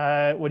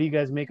 What do you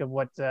guys make of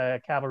what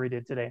Cavalry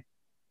did today?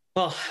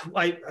 Well,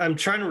 I'm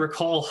trying to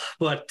recall,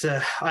 but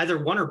either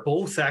one or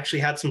both actually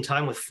had some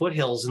time with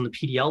Foothills in the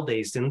PDL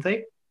days, didn't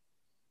they?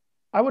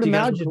 I would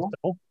imagine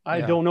so.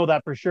 I don't know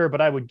that for sure,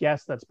 but I would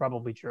guess that's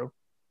probably true.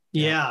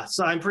 Yeah,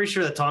 so I'm pretty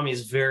sure that Tommy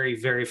is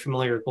very, very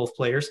familiar with both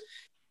players.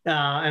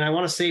 And I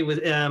want to say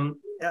with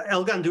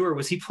El Gandour,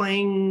 was he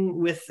playing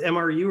with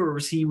MRU or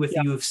was he with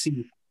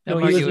UFC? No,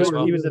 he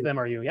was at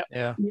MRU.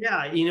 Yeah.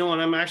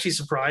 And I'm actually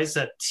surprised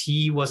that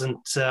he wasn't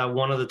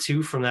one of the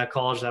two from that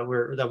college that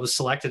was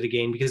selected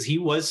again, because he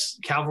was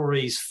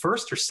Cavalry's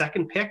first or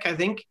second pick, I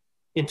think,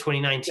 in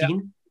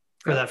 2019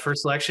 for that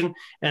first selection,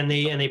 and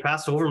they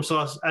passed over him.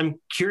 So I'm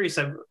curious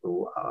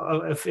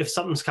if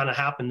something's kind of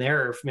happened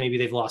there, if maybe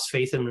they've lost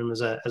faith in him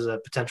as a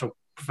potential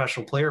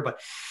professional player. But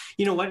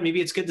you know what? Maybe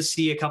it's good to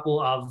see a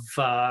couple of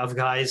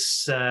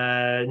guys,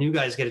 new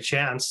guys, get a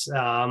chance.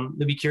 I'd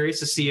be curious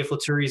to see if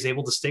Laturi is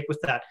able to stick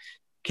with that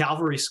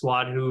Cavalry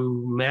squad,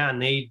 who, man,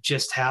 they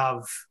just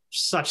have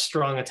such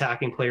strong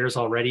attacking players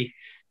already.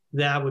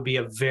 That would be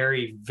a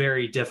very,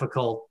 very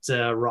difficult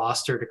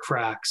roster to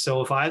crack.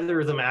 So if either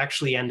of them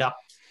actually end up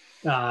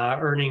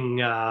earning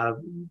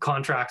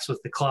contracts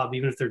with the club,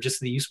 even if they're just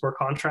the USports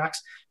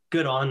contracts,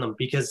 good on them,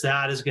 because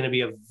that is going to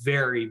be a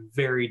very,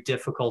 very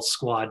difficult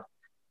squad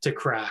to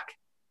crack.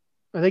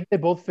 I think they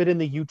both fit in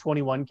the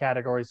U21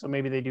 category, so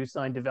maybe they do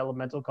sign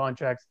developmental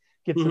contracts,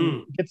 get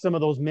some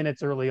of those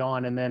minutes early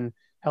on, and then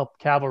help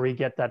Cavalry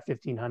get that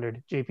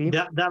 1,500.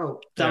 JP,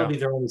 that'll be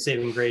their only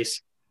saving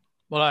grace.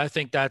 Well, I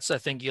think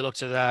you look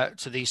to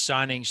these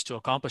signings to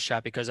accomplish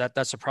that, because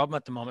that's a problem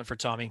at the moment for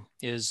Tommy,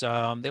 is they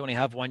only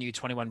have one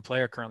U21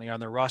 player currently on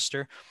their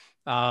roster.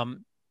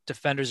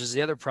 Defenders is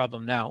the other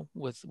problem now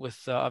with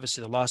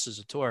obviously the losses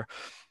of Tour.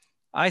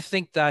 I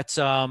think that,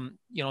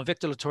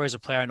 Victor Laturi is a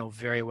player I know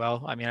very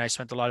well. I mean, I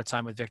spent a lot of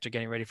time with Victor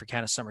getting ready for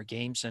Canada Summer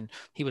Games, and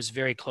he was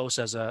very close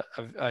as an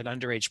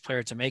underage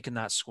player to making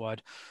that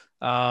squad.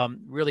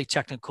 Really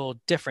technical,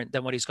 different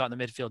than what he's got in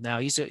the midfield now.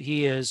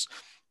 He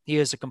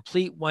is a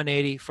complete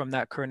 180 from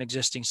that current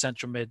existing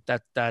central mid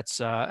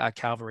that's at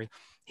Cavalry.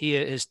 He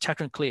is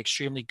technically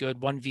extremely good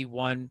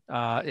 1v1,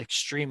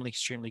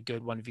 extremely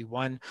good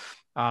 1v1.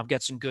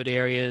 Gets in good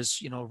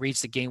areas,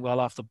 reads the game well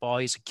off the ball.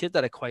 He's a kid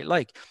that I quite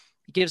like.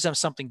 He gives them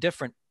something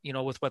different,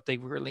 with what they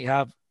really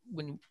have.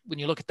 When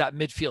you look at that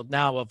midfield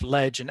now of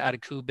Ledge and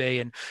Adekube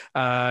and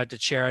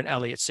DeChera and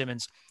Elliott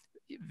Simmons,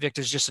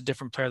 Victor's just a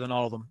different player than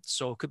all of them.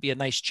 So it could be a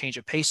nice change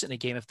of pace in the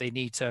game if they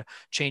need to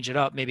change it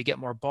up, maybe get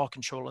more ball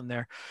control in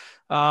there.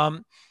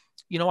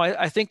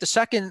 I think the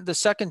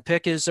second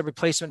pick is a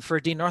replacement for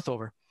Dean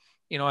Northover.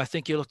 I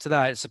think you look to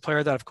that. It's a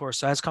player that, of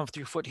course, has come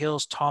through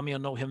Foothills. Tommy will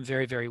know him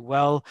very, very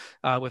well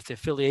with the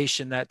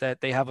affiliation that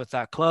they have with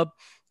that club.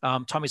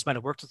 Tommy's might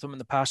have worked with him in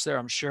the past there,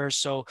 I'm sure.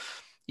 So,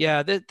 yeah,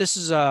 I think this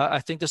is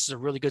a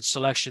really good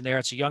selection there.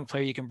 It's a young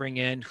player you can bring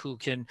in who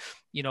can,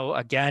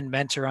 again,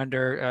 mentor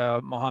under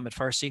Mohamed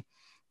Farsi.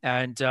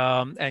 and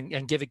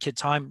give a kid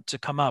time to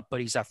come up.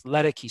 But he's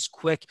athletic, he's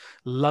quick,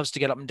 loves to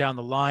get up and down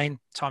the line.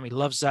 Tommy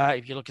loves that.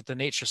 If you look at the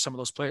nature of some of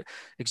those players,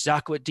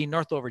 exactly what Dean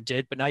Northover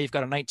did, but now you've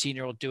got a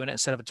 19-year-old doing it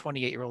instead of a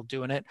 28-year-old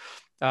doing it.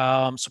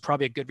 So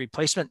probably a good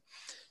replacement,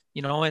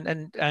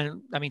 and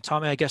I mean,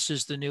 Tommy, I guess,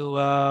 is the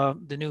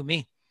new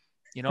me,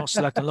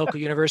 selecting local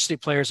university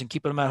players and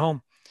keeping them at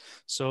home.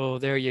 So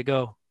there you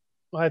go.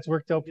 Well, it's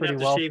worked out pretty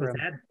well for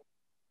him.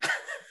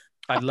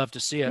 I'd love to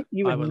see it.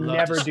 He would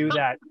never do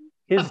that.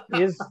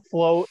 His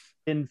float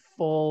in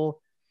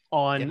full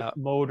on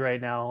mode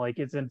right now. Like,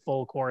 it's in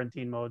full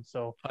quarantine mode.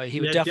 So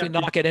he would definitely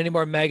not get any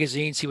more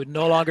magazines. He would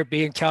no longer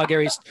be in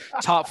Calgary's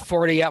top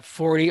 40 at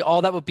 40.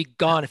 All that would be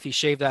gone if he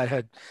shaved that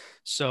head.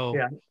 So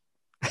yeah.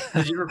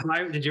 Did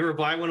you ever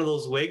buy one of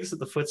those wigs that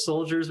the foot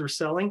soldiers were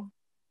selling?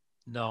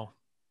 No.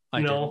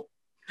 No.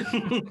 Oh,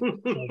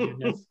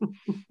 goodness.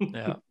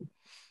 Yeah.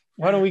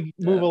 Why don't we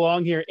move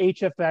along here?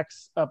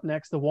 HFX up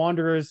next. The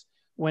Wanderers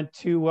went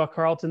to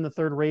Carlton, the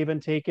third Raven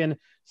taken.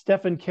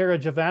 Stefan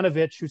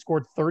Karajovanovic, who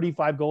scored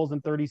 35 goals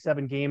in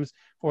 37 games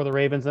for the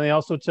Ravens. And they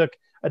also took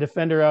a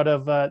defender out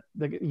of the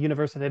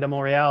Université de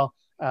Montréal,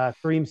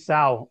 Kareem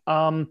Sow.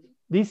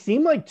 These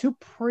seem like two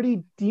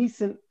pretty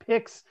decent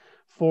picks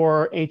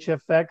for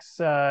HFX.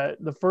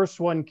 The first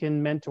one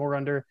can mentor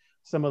under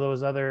some of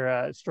those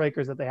other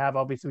strikers that they have.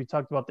 Obviously, we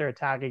talked about their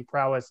attacking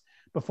prowess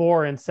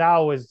before, and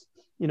Sow is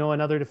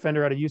another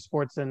defender out of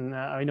USports, and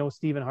I know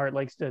Stephen Hart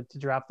likes to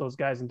draft those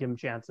guys and give them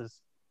chances.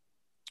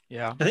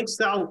 Yeah, I think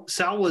Sal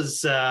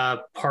was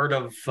part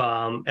of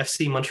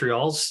FC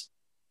Montreal's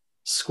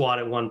squad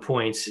at one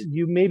point.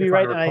 You may be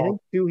right, and I think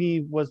too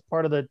he was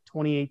part of the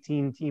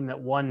 2018 team that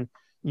won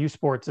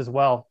USports as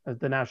well as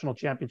the national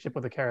championship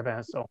with the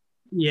Caravan. So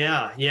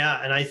yeah,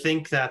 and I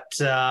think that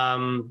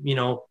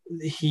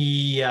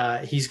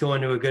he's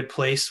going to a good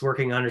place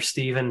working under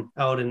Stephen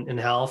out in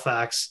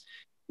Halifax.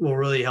 Will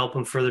really help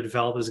him further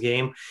develop his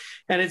game.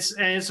 And it's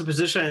a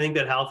position I think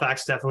that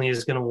Halifax definitely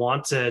is going to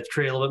want to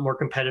create a little bit more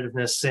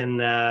competitiveness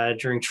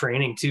during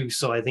training too.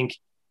 So I think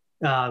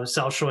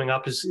Sal showing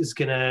up is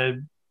going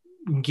to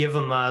give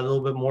him a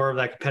little bit more of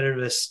that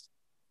competitiveness,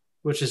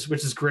 which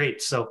is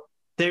great. So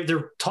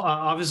they're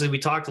obviously, we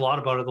talked a lot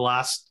about it the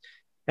last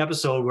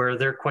episode where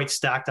they're quite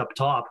stacked up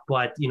top,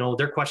 but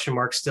their question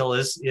mark still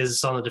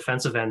is on the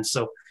defensive end.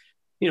 So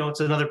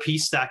it's another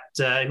piece that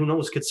who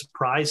knows,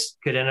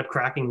 could end up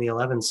cracking the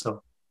 11.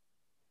 So,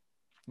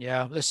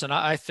 yeah, listen,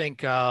 I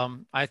think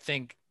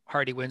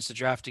Hardy wins the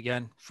draft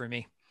again for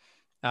me.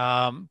 But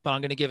I'm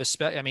going to give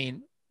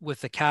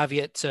with the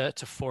caveat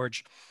to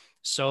Forge.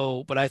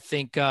 So, but I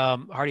think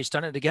Hardy's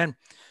done it again.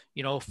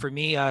 For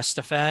me,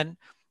 Stefan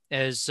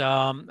is,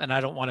 and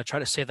I don't want to try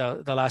to say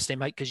the last name,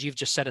 Mike, because you've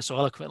just said it so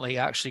eloquently,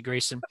 actually,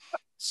 Grayson.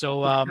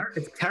 So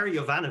it's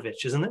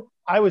Karajovanovic, isn't it?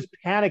 I was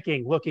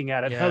panicking looking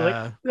at it. Yeah. I was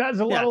like, there's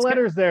a lot of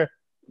letters there.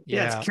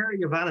 Yeah, it's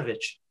Karajovanovic.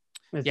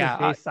 Is his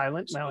face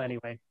silent? Well,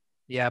 anyway.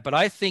 Yeah, but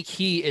I think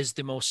he is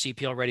the most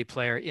CPL ready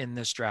player in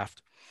this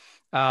draft.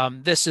 I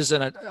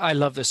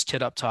love this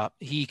kid up top.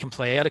 He can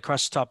play out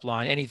across the top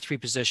line, any three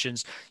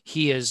positions.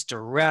 He is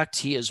direct.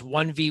 He is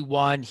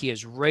 1v1. He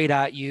is right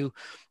at you.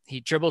 He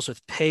dribbles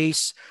with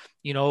pace.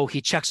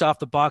 He checks off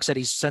the box that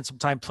he's spent some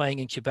time playing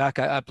in Quebec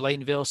at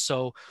Blainville.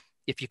 So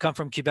if you come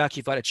from Quebec,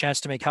 you've got a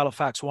chance to make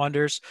Halifax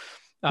Wanderers,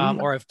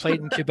 or have played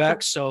in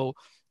Quebec. So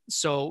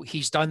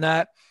he's done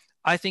that.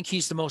 I think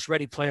he's the most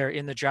ready player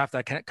in the draft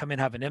that can come in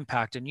and have an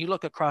impact. And you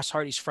look across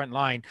Hardy's front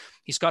line,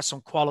 he's got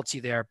some quality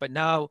there. But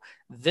now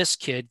this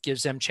kid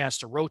gives them a chance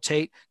to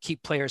rotate,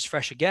 keep players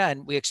fresh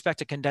again. We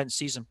expect a condensed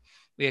season.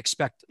 We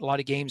expect a lot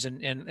of games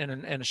in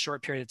a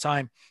short period of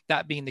time.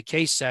 That being the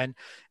case, then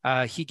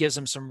he gives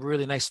them some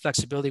really nice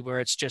flexibility where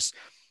it's just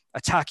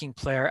attacking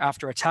player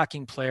after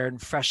attacking player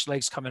and fresh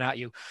legs coming at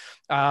you.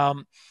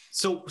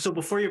 So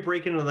before you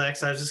break into the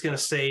next, I was just going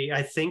to say,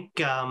 I think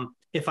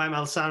if I'm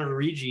Alessandro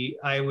Rigi,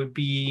 I would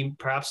be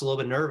perhaps a little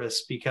bit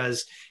nervous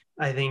because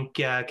I think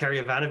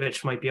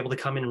Karajovanovic might be able to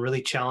come in and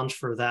really challenge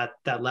for that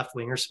left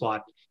winger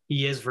spot.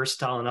 He is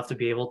versatile enough to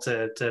be able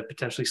to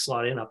potentially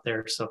slot in up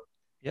there. So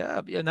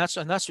yeah, and that's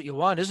what you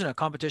want, isn't it? A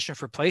competition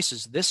for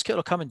places. This kid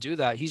will come and do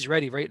that. He's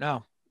ready right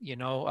now.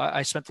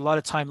 I spent a lot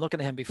of time looking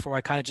at him before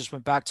I kind of just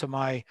went back to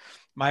my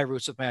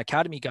roots with my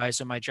academy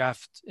guys in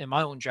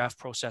my own draft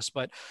process.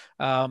 But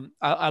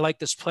I like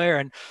this player,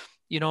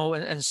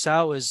 and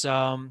Sal is,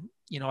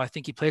 I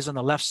think he plays on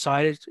the left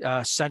side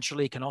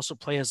centrally. He can also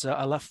play as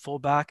a left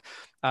fullback.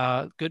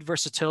 Good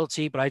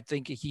versatility, but I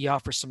think he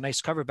offers some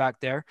nice cover back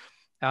there.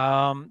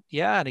 And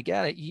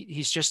again,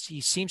 he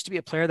seems to be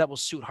a player that will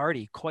suit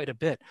Hardy quite a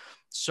bit.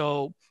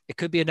 So it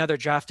could be another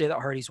draft day that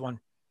Hardy's won.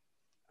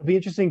 It'll be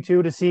interesting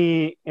too to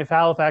see if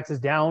Halifax is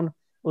down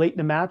late in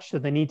the match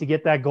that they need to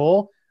get that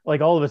goal.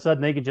 Like all of a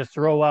sudden they could just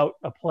throw out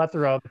a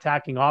plethora of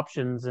attacking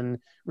options and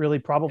really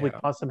probably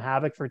cause some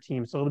havoc for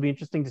teams. So it'll be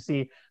interesting to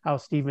see how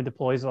Steven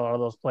deploys a lot of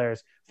those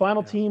players.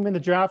 Final team in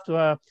the draft,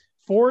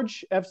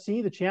 Forge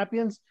FC, the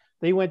champions.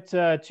 They went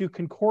to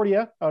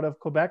Concordia out of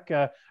Quebec.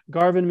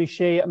 Garvin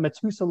Miche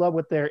Matusala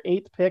with their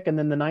 8th pick, and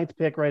then the 9th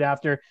pick right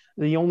after,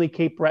 the only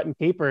Cape Breton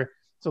Caper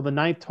So the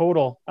ninth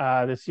total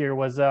this year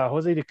was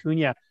Jose de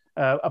Cunha,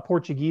 a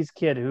Portuguese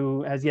kid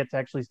who has yet to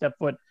actually step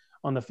foot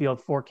on the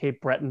field for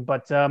Cape Breton.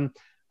 But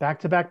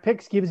back-to-back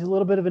picks gives you a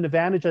little bit of an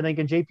advantage, I think.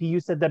 And JP, you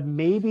said that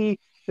maybe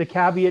the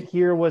caveat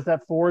here was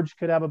that Forge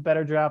could have a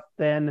better draft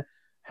than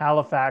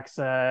Halifax.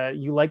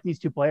 You like these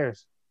two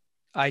players?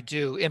 I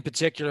do. In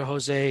particular,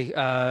 Jose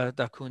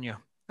da Cunha.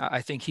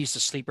 I think he's the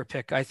sleeper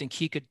pick. I think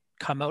he could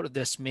come out of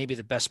this maybe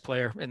the best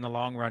player in the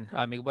long run.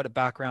 I mean, what a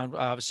background,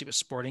 obviously, with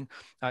Sporting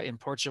in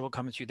Portugal,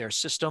 coming through their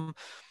system.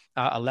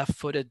 A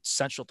left-footed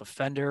central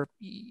defender.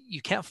 You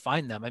can't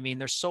find them. I mean,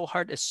 they're so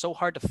hard. It's so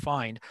hard to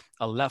find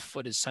a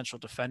left-footed central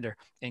defender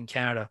in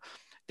Canada.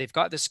 They've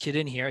got this kid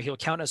in here. He'll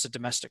count as a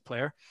domestic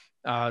player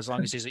as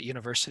long as he's at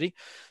university.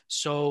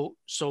 So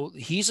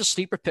he's a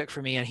sleeper pick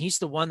for me, and he's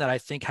the one that I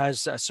think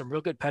has some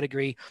real good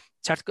pedigree.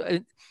 Technical.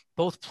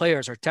 Both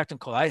players are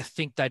technical. I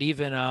think that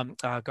even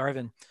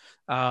Garvin,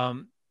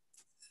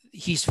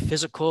 he's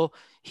physical.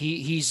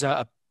 He's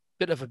a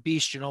bit of a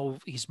beast,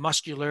 he's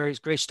muscular, he's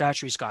great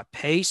stature, he's got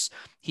pace,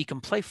 he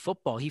can play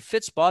football. He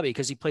fits Bobby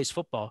because he plays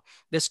football.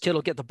 This kid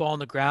will get the ball on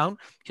the ground,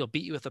 he'll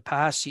beat you with a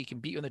pass, he can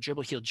beat you in the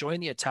dribble, he'll join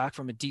the attack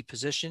from a deep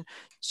position.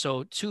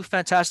 So two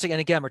fantastic,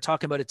 and again, we're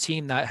talking about a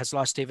team that has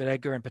lost David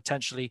Edgar and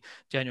potentially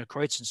Daniel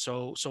Kreutzen.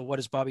 So what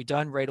has Bobby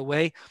done right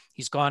away?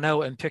 He's gone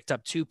out and picked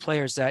up two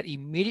players that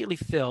immediately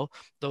fill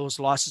those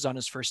losses on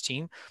his first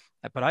team.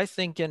 But I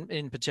think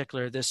in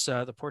particular, this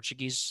the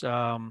Portuguese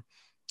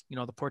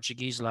the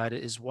Portuguese lad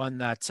is one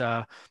that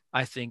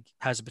I think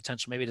has a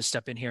potential maybe to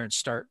step in here and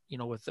start,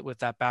 with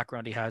that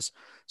background he has.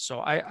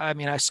 So I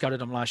mean, I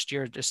scouted him last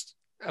year just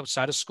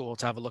outside of school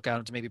to have a look at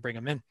him to maybe bring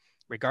him in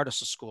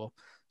regardless of school.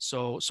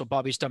 So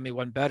Bobby's done me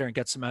one better and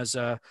gets him as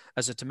a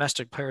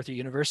domestic player at the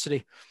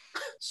university.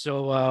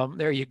 So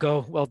there you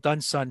go. Well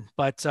done, son.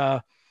 But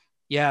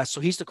yeah,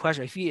 so he's the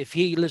question. If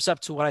he lives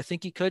up to what I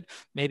think he could,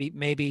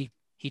 maybe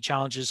he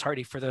challenges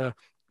Hardy for the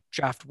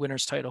draft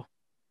winners title.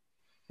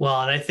 Well,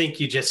 and I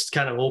think you just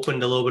kind of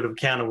opened a little bit of a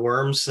can of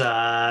worms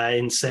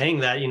in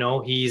saying that,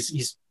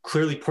 he's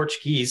clearly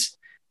Portuguese.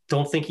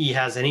 Don't think he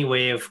has any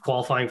way of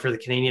qualifying for the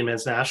Canadian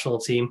men's national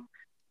team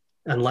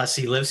unless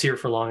he lives here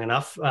for long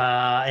enough.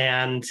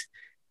 And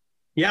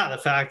yeah,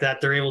 the fact that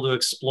they're able to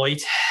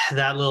exploit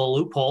that little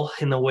loophole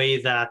in the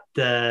way that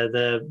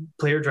the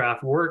player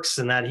draft works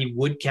and that he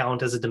would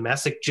count as a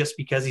domestic just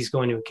because he's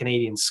going to a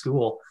Canadian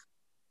school,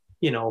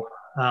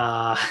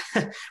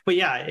 but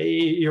yeah,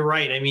 you're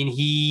right. I mean,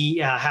 he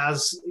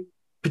has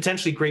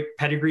potentially great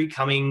pedigree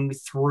coming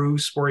through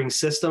Sporting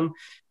system.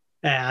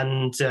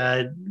 And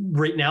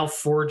right now,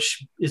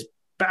 Forge is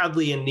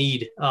badly in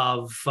need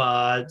of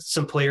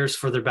some players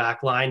for their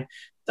back line.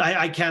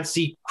 I can't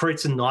see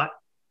Kreutzen not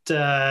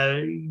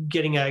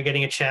getting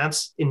a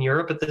chance in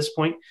Europe at this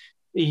point.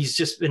 He's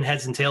just been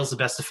heads and tails the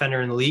best defender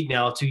in the league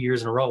now 2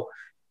 years in a row.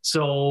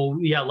 So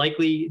yeah,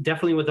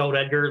 definitely without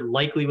Edgar,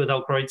 likely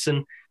without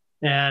Kreutzen.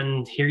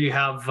 And here you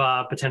have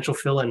potential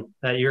fill-in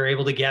that you're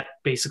able to get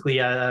basically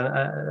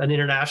an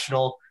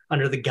international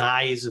under the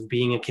guise of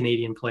being a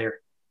Canadian player.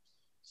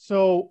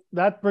 So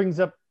that brings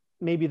up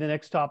maybe the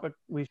next topic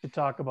we should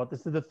talk about.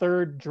 This is the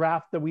third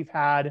draft that we've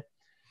had.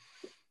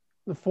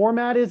 The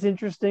format is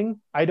interesting.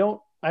 I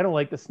don't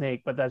like the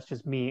snake, but that's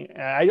just me.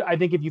 I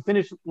think if you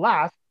finish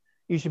last,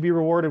 you should be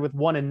rewarded with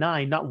 1 and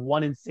 9, not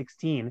 1 and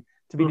 16.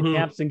 To be the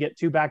Camps and get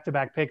 2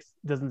 back-to-back picks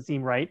doesn't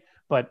seem right,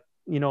 but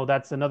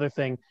that's another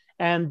thing.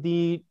 And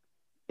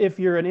if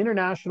you're an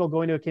international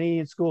going to a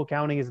Canadian school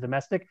counting as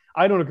domestic,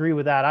 I don't agree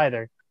with that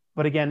either.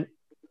 But again,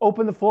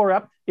 open the floor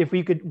up. If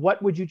we could,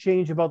 what would you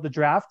change about the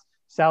draft?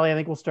 Sally, I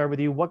think we'll start with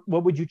you. What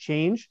would you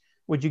change?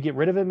 Would you get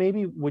rid of it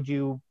maybe? Would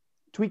you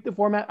tweak the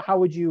format? How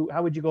would you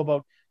go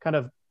about kind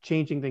of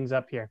changing things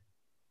up here?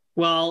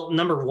 Well,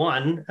 number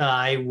one,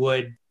 I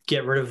would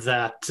get rid of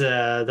that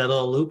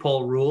little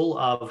loophole rule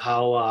of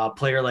how a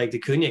player like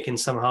Acuna can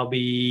somehow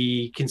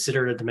be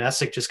considered a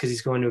domestic just because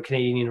he's going to a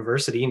Canadian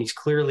university and he's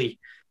clearly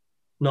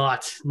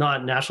not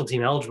national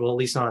team eligible, at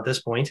least not at this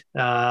point.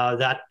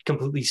 That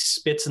completely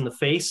spits in the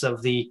face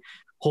of the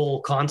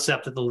whole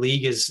concept that the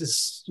league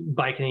is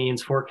by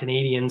Canadians for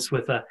Canadians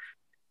with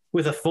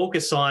a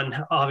focus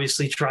on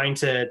obviously trying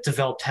to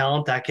develop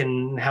talent that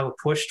can have a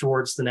push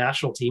towards the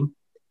national team.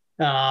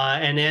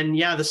 And then,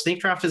 the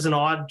snake draft is an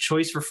odd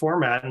choice for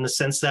format in the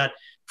sense that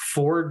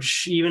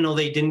Forge, even though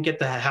they didn't get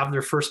to have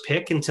their first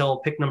pick until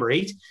pick number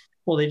 8,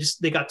 well,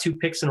 they got 2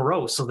 picks in a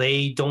row. So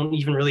they don't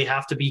even really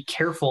have to be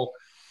careful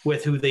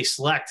with who they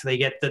select. They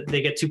get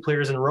 2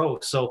 players in a row.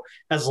 So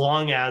as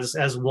long as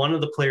one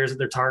of the players that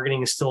they're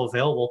targeting is still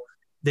available,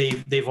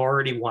 they've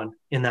already won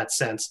in that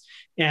sense.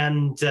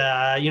 And,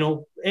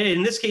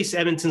 in this case,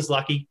 Edmonton's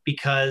lucky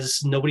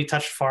because nobody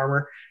touched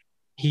Farmer.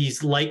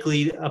 He's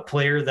likely a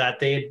player that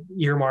they had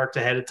earmarked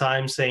ahead of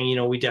time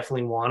saying, we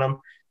definitely want him.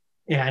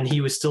 And he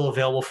was still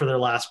available for their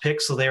last pick.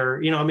 So they're,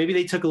 maybe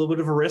they took a little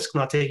bit of a risk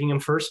not taking him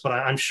first, but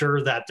I'm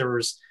sure that there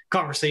was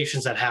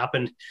conversations that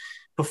happened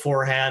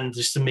beforehand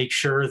just to make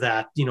sure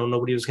that,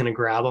 nobody was going to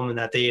grab him and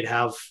that they'd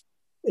have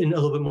a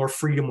little bit more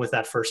freedom with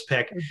that first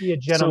pick. There'd be a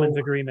gentleman's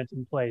agreement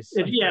in place.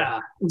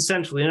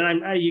 Essentially.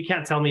 And you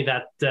can't tell me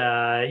that,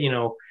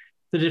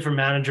 the different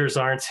managers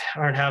aren't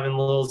having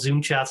little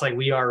Zoom chats like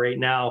we are right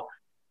now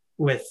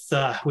with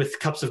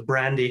cups of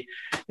brandy,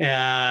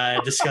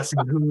 discussing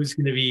who's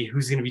going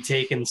to be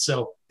taken.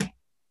 So,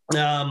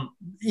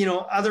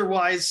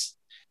 otherwise,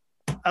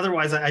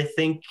 I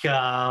think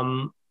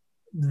the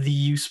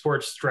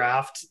USports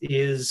Draft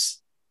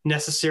is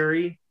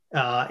necessary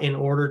in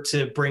order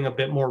to bring a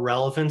bit more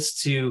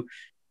relevance to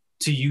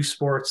U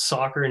Sports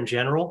soccer in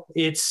general.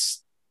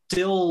 It's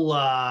still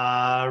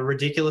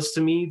ridiculous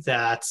to me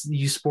that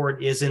U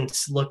Sport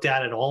isn't looked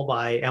at all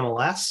by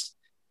MLS.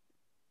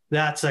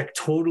 That's a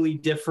totally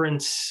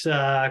different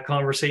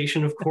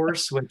conversation, of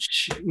course,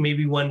 which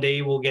maybe one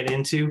day we'll get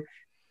into.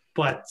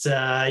 But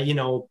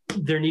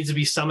there needs to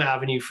be some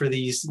avenue for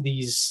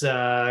these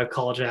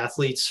college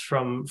athletes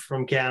from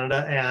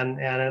Canada, and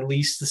at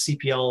least the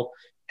CPL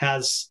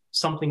has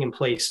something in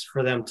place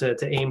for them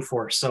to aim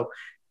for. So,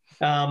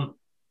 I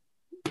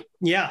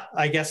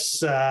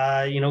guess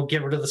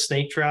get rid of the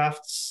snake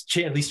drafts,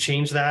 at least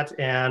change that,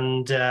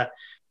 and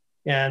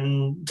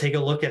take a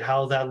look at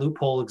how that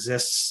loophole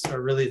exists.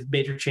 Are really the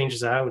major changes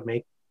that I would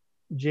make.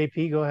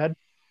 JP, go ahead.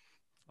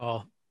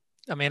 Oh,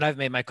 I mean, I've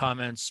made my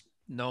comments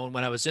known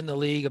when I was in the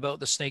league about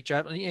the snake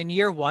draft. In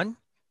year one,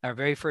 our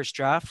very first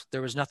draft,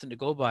 there was nothing to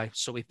go by.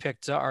 So we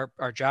picked our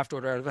draft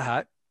order out of a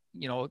hat.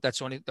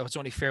 That's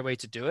only fair way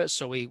to do it.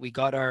 So we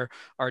got our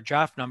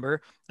draft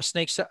number. A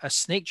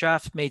snake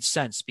draft made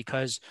sense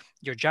because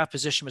your draft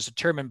position was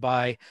determined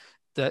by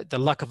the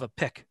luck of a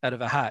pick out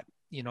of a hat,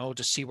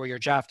 to see where you're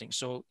drafting.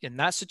 So in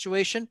that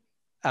situation,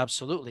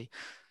 absolutely.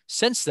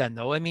 Since then,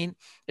 though, I mean,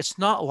 it's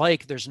not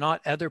like there's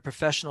not other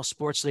professional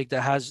sports leagues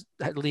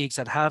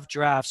that have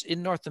drafts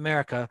in North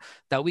America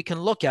that we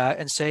can look at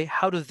and say,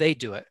 how do they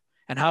do it?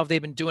 And how have they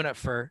been doing it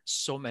for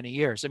so many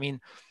years? I mean,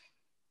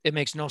 it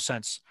makes no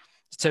sense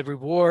to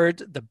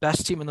reward the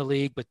best team in the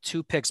league with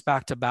 2 picks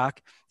back to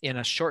back in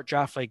a short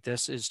draft like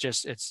this. Is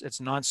just, it's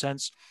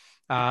nonsense.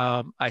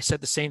 I said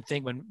the same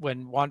thing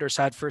when Wanderers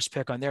had first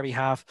pick on their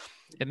behalf.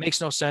 It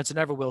makes no sense. It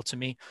never will to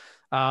me.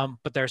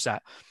 But there's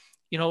that.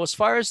 As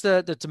far as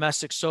the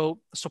domestic, so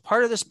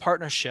part of this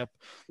partnership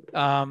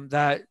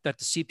that the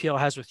CPL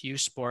has with U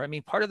Sport, I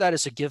mean, part of that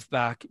is a give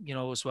back,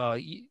 as well.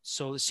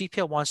 So the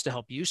CPL wants to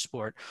help U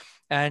Sport,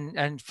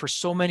 and for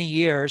so many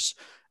years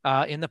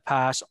in the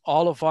past,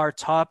 all of our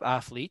top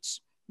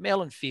athletes,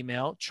 male and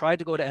female, tried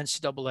to go to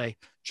NCAA,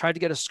 tried to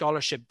get a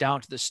scholarship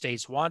down to the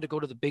States, wanted to go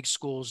to the big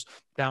schools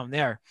down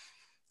there.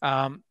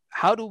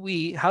 How do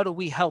we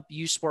help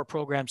U Sport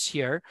programs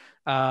here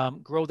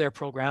grow their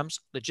programs,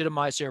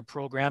 legitimize their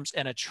programs,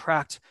 and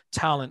attract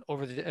talent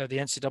over the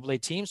NCAA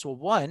teams? Well,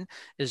 one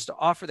is to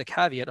offer the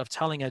caveat of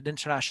telling an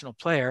international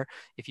player,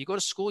 if you go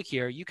to school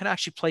here, you can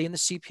actually play in the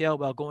CPL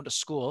while going to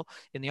school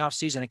in the off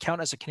season and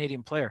count as a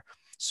Canadian player.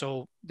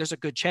 So there's a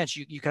good chance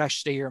you could actually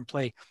stay here and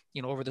play,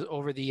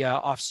 over the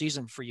off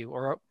season for you,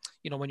 or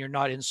when you're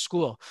not in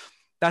school.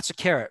 That's a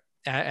carrot.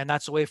 And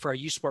that's a way for our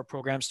U Sport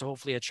programs to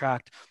hopefully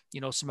attract,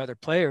 some other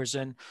players.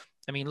 And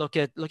I mean, look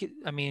at,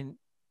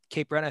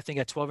 Cape Breton, I think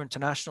had 12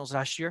 internationals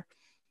last year.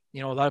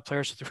 A lot of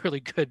players with really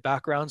good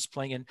backgrounds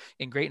playing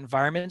in great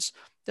environments.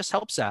 This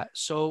helps that.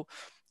 So,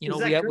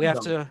 we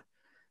have to,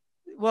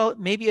 well,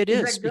 maybe it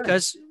is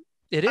because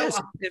it is.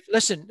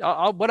 Listen,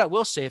 what I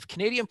will say, if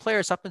Canadian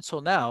players up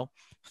until now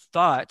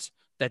thought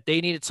that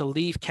they needed to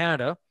leave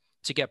Canada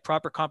to get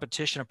proper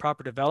competition and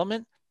proper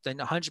development, then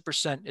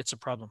 100% it's a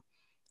problem.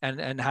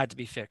 And had to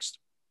be fixed.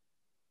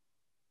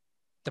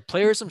 The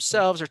players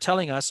themselves are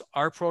telling us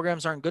our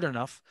programs aren't good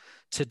enough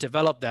to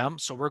develop them,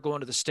 so we're going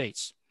to the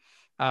States.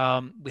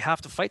 We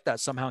have to fight that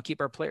somehow and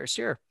keep our players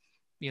here.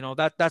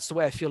 That's the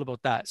way I feel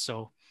about that.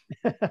 So,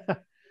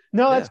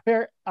 no, that's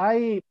fair.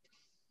 I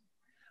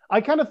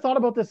kind of thought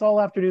about this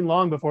all afternoon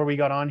long before we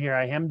got on here.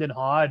 I hemmed and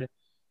hawed.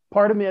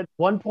 Part of me at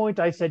one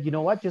point I said, you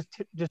know what, just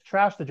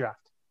trash the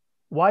draft.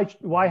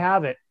 Why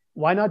have it?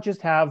 Why not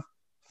just have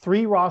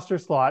 3 roster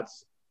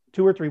slots?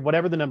 2 or 3,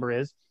 whatever the number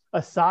is,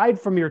 aside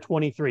from your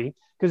 23,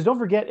 because don't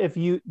forget,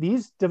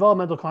 these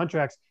developmental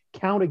contracts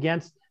count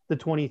against the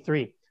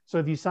 23. So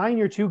if you sign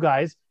your 2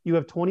 guys, you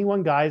have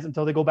 21 guys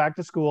until they go back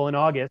to school in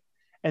August,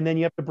 and then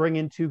you have to bring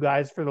in 2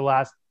 guys for the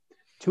last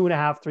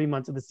 2.5, 3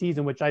 months of the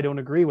season, which I don't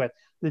agree with.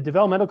 The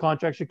developmental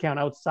contract should count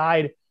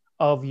outside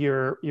of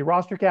your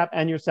roster cap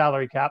and your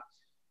salary cap.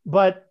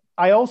 But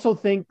I also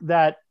think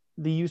that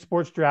the U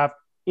Sports Draft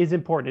is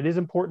important. It is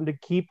important to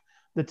keep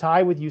the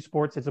tie with U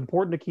Sports. It's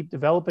important to keep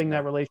developing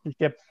that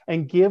relationship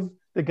and give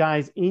the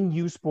guys in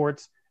U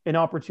Sports an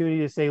opportunity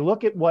to say,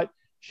 look at what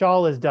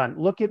Shaw has done.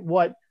 Look at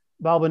what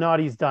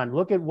Balbinotti's done.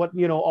 Look at what,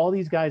 all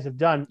these guys have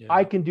done. Yeah.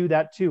 I can do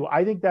that too.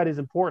 I think that is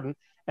important.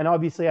 And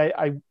obviously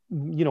I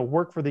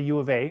work for the U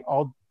of A,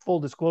 all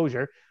full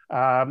disclosure,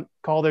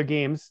 call their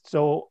games.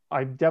 So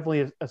I'm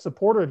definitely a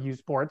supporter of U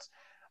Sports.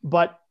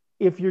 But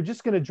if you're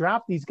just going to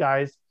draft these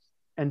guys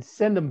and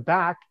send them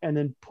back and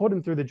then put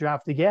them through the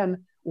draft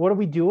again, what are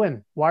we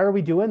doing? Why are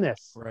we doing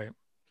this?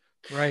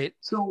 Right.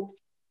 So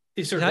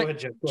Sir, go ahead,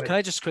 Jeff. Go ahead. Can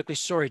I just quickly,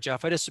 sorry,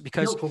 Jeff,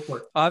 because No, go for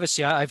it.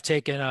 obviously I've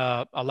taken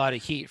a lot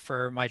of heat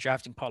for my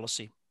drafting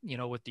policy,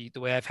 with the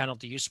way I've handled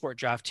the USports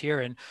Draft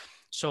here. And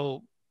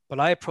so, but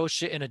I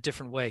approached it in a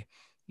different way.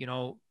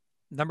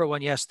 Number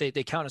one, yes, they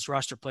count as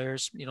roster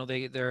players.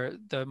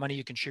 The money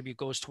you contribute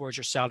goes towards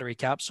your salary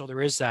cap. So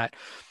there is that.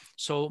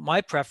 So my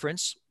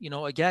preference,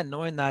 again,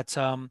 knowing that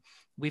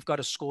we've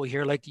got a school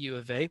here like the U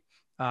of A,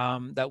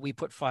 that we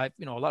put a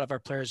lot of our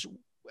players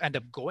end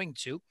up going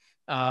to,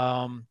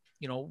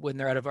 when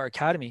they're out of our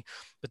academy.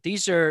 But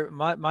these are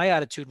my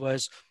attitude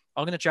was,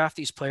 I'm going to draft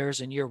these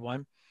players in year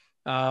one.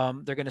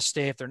 They're going to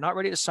stay. If they're not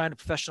ready to sign a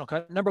professional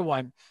number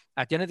one,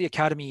 at the end of the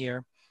academy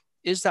year,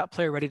 is that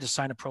player ready to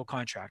sign a pro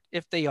contract?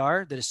 If they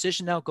are, the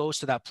decision now goes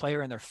to that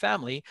player and their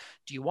family.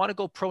 Do you want to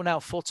go pro now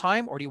full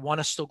time, or do you want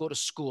to still go to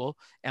school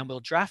and we'll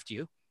draft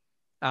you?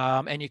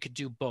 And you could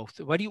do both.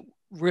 What do you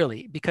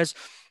really? Because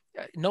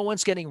no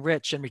one's getting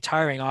rich and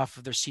retiring off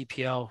of their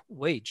CPL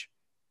wage.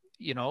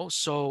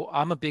 So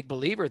I'm a big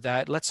believer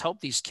that let's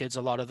help these kids,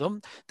 a lot of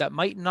them that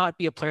might not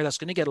be a player that's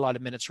going to get a lot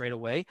of minutes right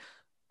away,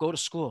 go to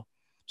school.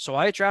 So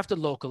I drafted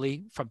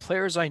locally from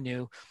players I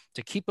knew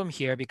to keep them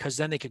here, because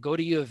then they could go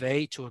to U of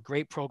A, to a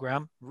great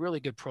program, really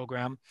good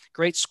program,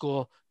 great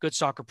school, good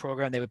soccer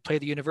program. They would play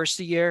the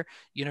university year.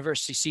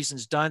 University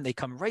season's done. They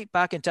come right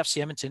back into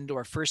FC Edmonton, to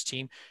our first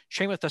team,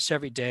 train with us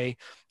every day.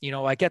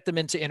 I get them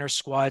into inner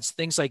squads,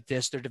 things like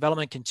this. Their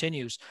development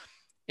continues.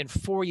 In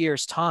 4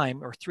 years'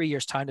 time or 3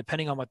 years' time,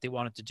 depending on what they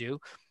wanted to do,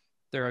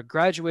 they're a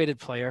graduated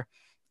player.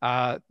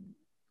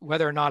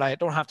 Whether or not I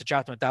don't have to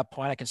draft them at that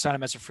point, I can sign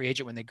them as a free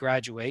agent when they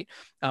graduate,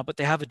 but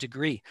they have a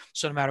degree.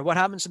 So no matter what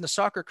happens in the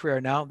soccer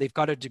career now, they've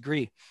got a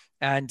degree.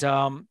 And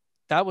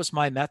that was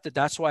my method.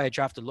 That's why I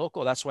drafted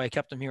local. That's why I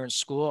kept them here in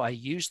school. I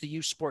used the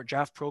USports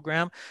Draft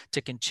program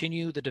to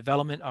continue the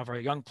development of our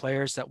young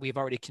players that we've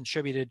already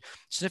contributed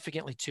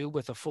significantly to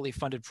with a fully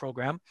funded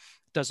program.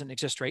 It doesn't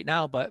exist right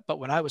now, but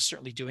when I was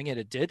certainly doing it,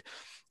 it did.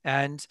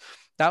 And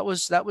that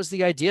was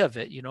the idea of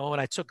it,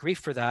 and I took grief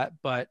for that,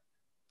 but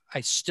I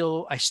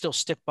still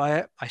stick by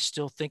it. I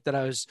still think that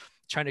I was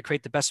trying to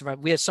create the best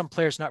environment. We had some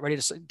players not ready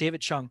to,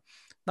 David Chung,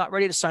 not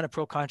ready to sign a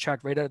pro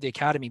contract right out of the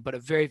academy, but a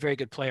very, very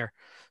good player.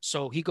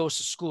 So he goes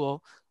to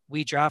school.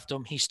 We draft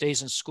him. He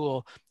stays in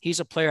school. He's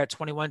a player at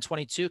 21,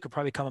 22, could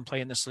probably come and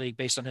play in this league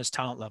based on his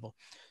talent level.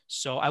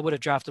 So I would have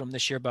drafted him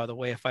this year, by the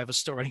way, if I was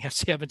still running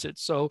FC Edmonton.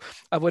 So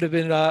I would have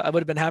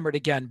been hammered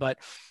again. But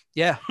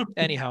yeah,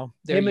 anyhow,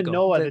 there him you and go.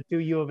 Noah, the two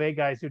U of A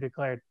guys who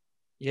declared.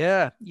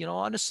 Yeah,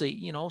 honestly,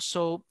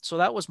 so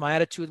that was my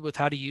attitude with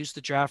how to use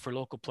the draft for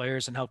local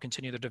players and help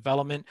continue their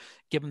development,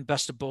 give them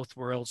best of both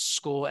worlds,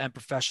 school and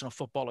professional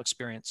football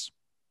experience.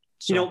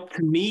 So,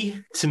 to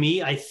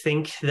me, I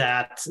think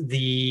that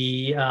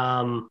the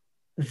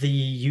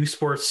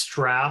USports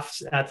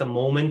Draft at the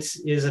moment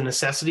is a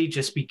necessity,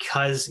 just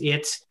because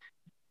it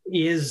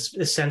is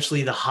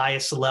essentially the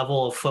highest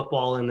level of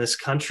football in this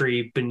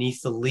country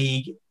beneath the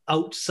league,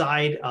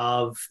 outside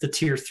of the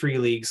Tier 3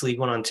 leagues, League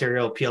 1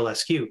 Ontario,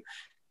 PLSQ.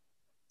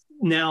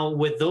 Now,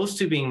 with those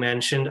two being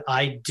mentioned,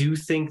 I do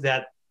think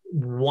that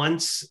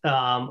once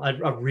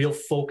a real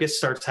focus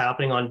starts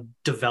happening on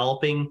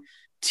developing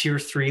Tier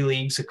 3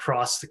 leagues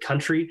across the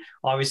country,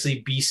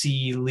 obviously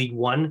BC League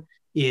 1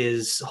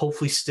 is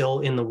hopefully still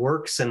in the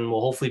works and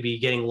will hopefully be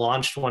getting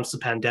launched once the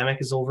pandemic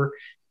is over.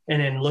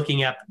 And then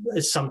looking at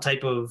some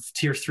type of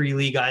Tier 3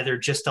 league, either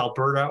just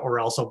Alberta or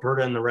else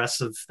Alberta and the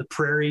rest of the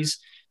prairies,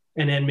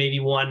 and then maybe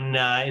one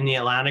in the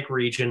Atlantic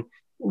region.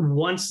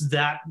 Once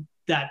that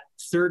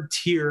third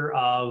tier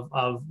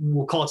of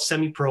we'll call it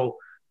semi-pro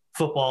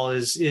football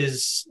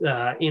is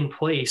in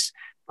place,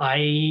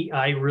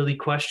 I really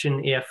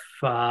question if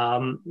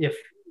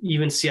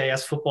even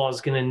CIS football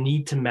is going to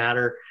need to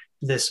matter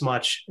this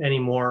much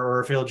anymore,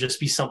 or if it'll just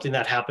be something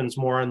that happens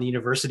more on the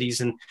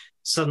universities, and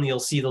suddenly you'll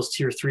see those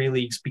Tier 3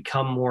 leagues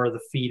become more of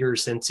the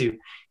feeders into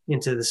the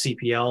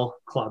CPL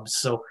clubs.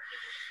 So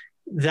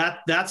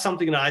that's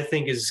something that I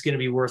think is going to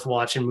be worth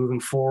watching moving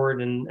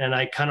forward. And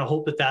I kind of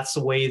hope that that's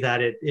the way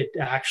that it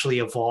actually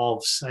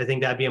evolves. I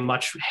think that'd be a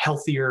much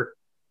healthier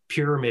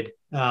pyramid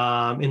in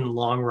the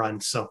long run.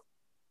 So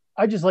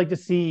I just like to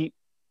see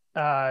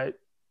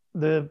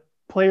the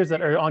players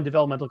that are on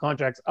developmental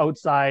contracts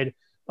outside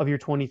of your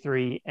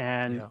 23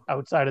 and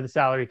outside of the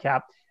salary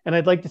cap. And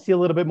I'd like to see a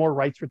little bit more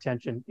rights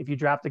retention. If you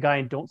draft a guy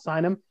and don't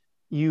sign him,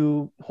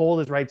 you hold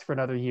his rights for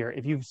another year.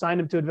 If you've signed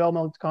him to a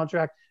developmental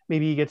contract,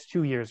 maybe he gets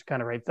 2 years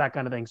kind of rights, that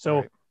kind of thing.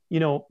 So,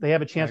 they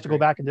have a chance to go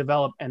back and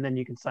develop, and then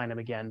you can sign him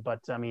again.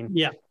 But I mean,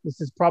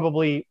 this is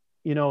probably,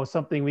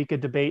 something we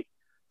could debate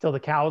till the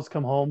cows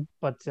come home.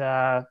 But,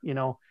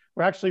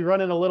 we're actually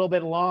running a little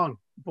bit long,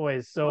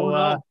 boys.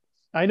 So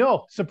I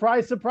know,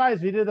 surprise,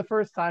 surprise. We did it the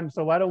first time.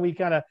 So why don't we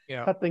kind of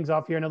cut things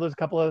off here? I know there's a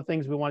couple other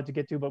things we wanted to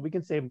get to, but we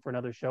can save them for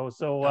another show.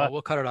 So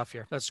we'll cut it off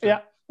here. That's good. Yeah.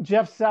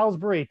 Jeff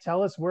Salisbury,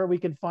 tell us where we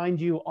can find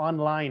you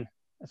online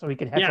so we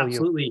can heckle you.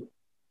 Absolutely.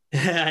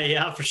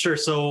 Yeah, for sure.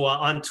 So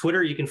on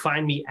Twitter, you can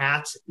find me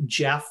at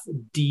Jeff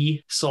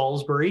D.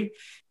 Salisbury.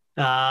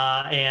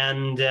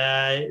 And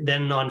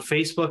then on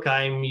Facebook,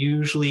 I'm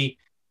usually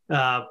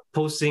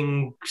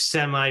posting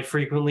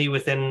semi-frequently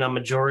within a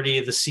majority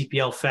of the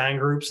CPL fan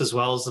groups, as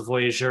well as the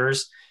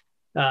Voyageurs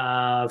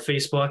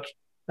Facebook.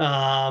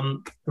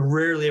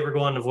 Rarely ever go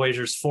on the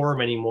Voyageurs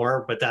forum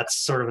anymore, but that's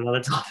sort of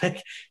another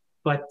topic.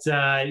 But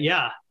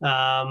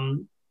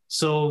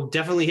so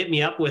definitely hit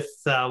me up with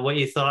what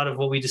you thought of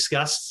what we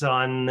discussed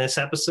on this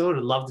episode.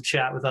 I'd love to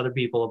chat with other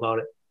people about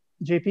it.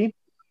 JP?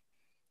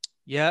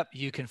 Yep,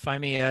 you can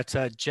find me at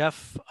Jeff_Paulus.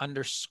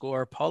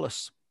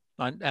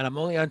 And I'm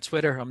only on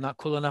Twitter. I'm not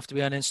cool enough to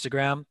be on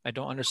Instagram. I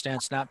don't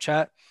understand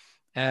Snapchat,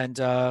 and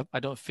I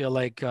don't feel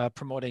like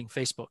promoting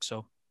Facebook.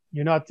 So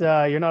you're not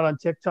on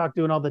TikTok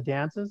doing all the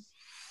dances?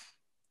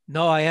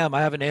 No, I am.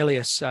 I have an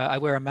alias. I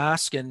wear a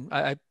mask, and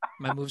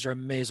my moves are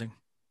amazing.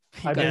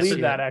 I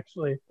believe that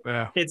actually.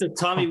 Yeah. It's a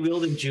Tommy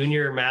Wheeldon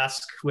Jr.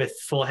 mask with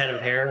full head of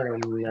hair,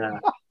 and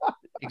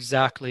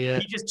exactly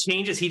it. He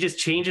just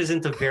changes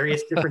into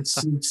various different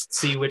suits to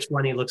see which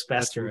one he looks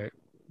best in. Right.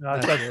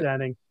 That's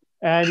outstanding.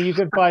 And you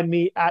can find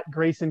me at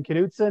Grayson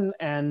Knutson.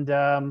 And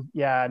I'm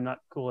not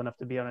cool enough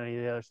to be on any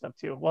of the other stuff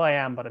too. Well, I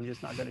am, but I'm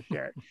just not going to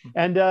share it.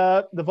 And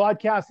the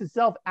vodcast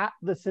itself at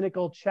the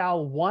Cynical Chow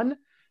 1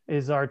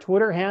 is our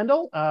Twitter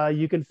handle.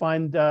 You can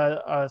find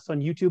us on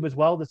YouTube as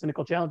well, the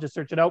Cynical Channel. Just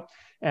search it out.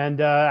 And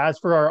as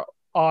for our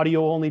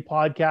audio only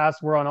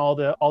podcast, we're on all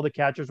the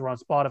catchers. We're on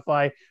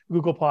Spotify,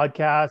 Google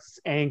Podcasts,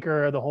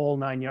 Anchor, the whole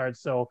 9 yards.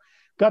 So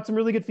got some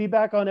really good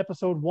feedback on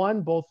episode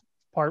 1, both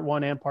part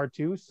 1 and part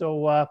 2.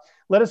 So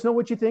let us know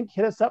what you think.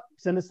 Hit us up,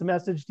 send us a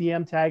message,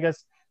 DM, tag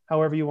us,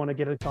 however you want to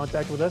get in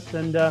contact with us.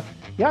 And this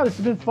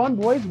has been fun,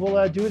 boys.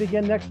 We'll do it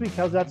again next week.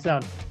 How's that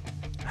sound?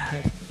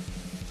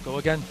 Let's go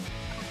again.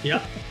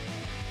 Yeah.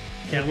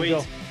 Can't wait.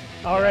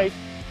 All right.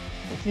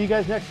 We'll see you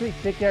guys next week.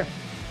 Take care.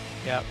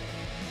 Yeah.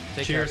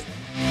 Cheers.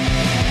 Care.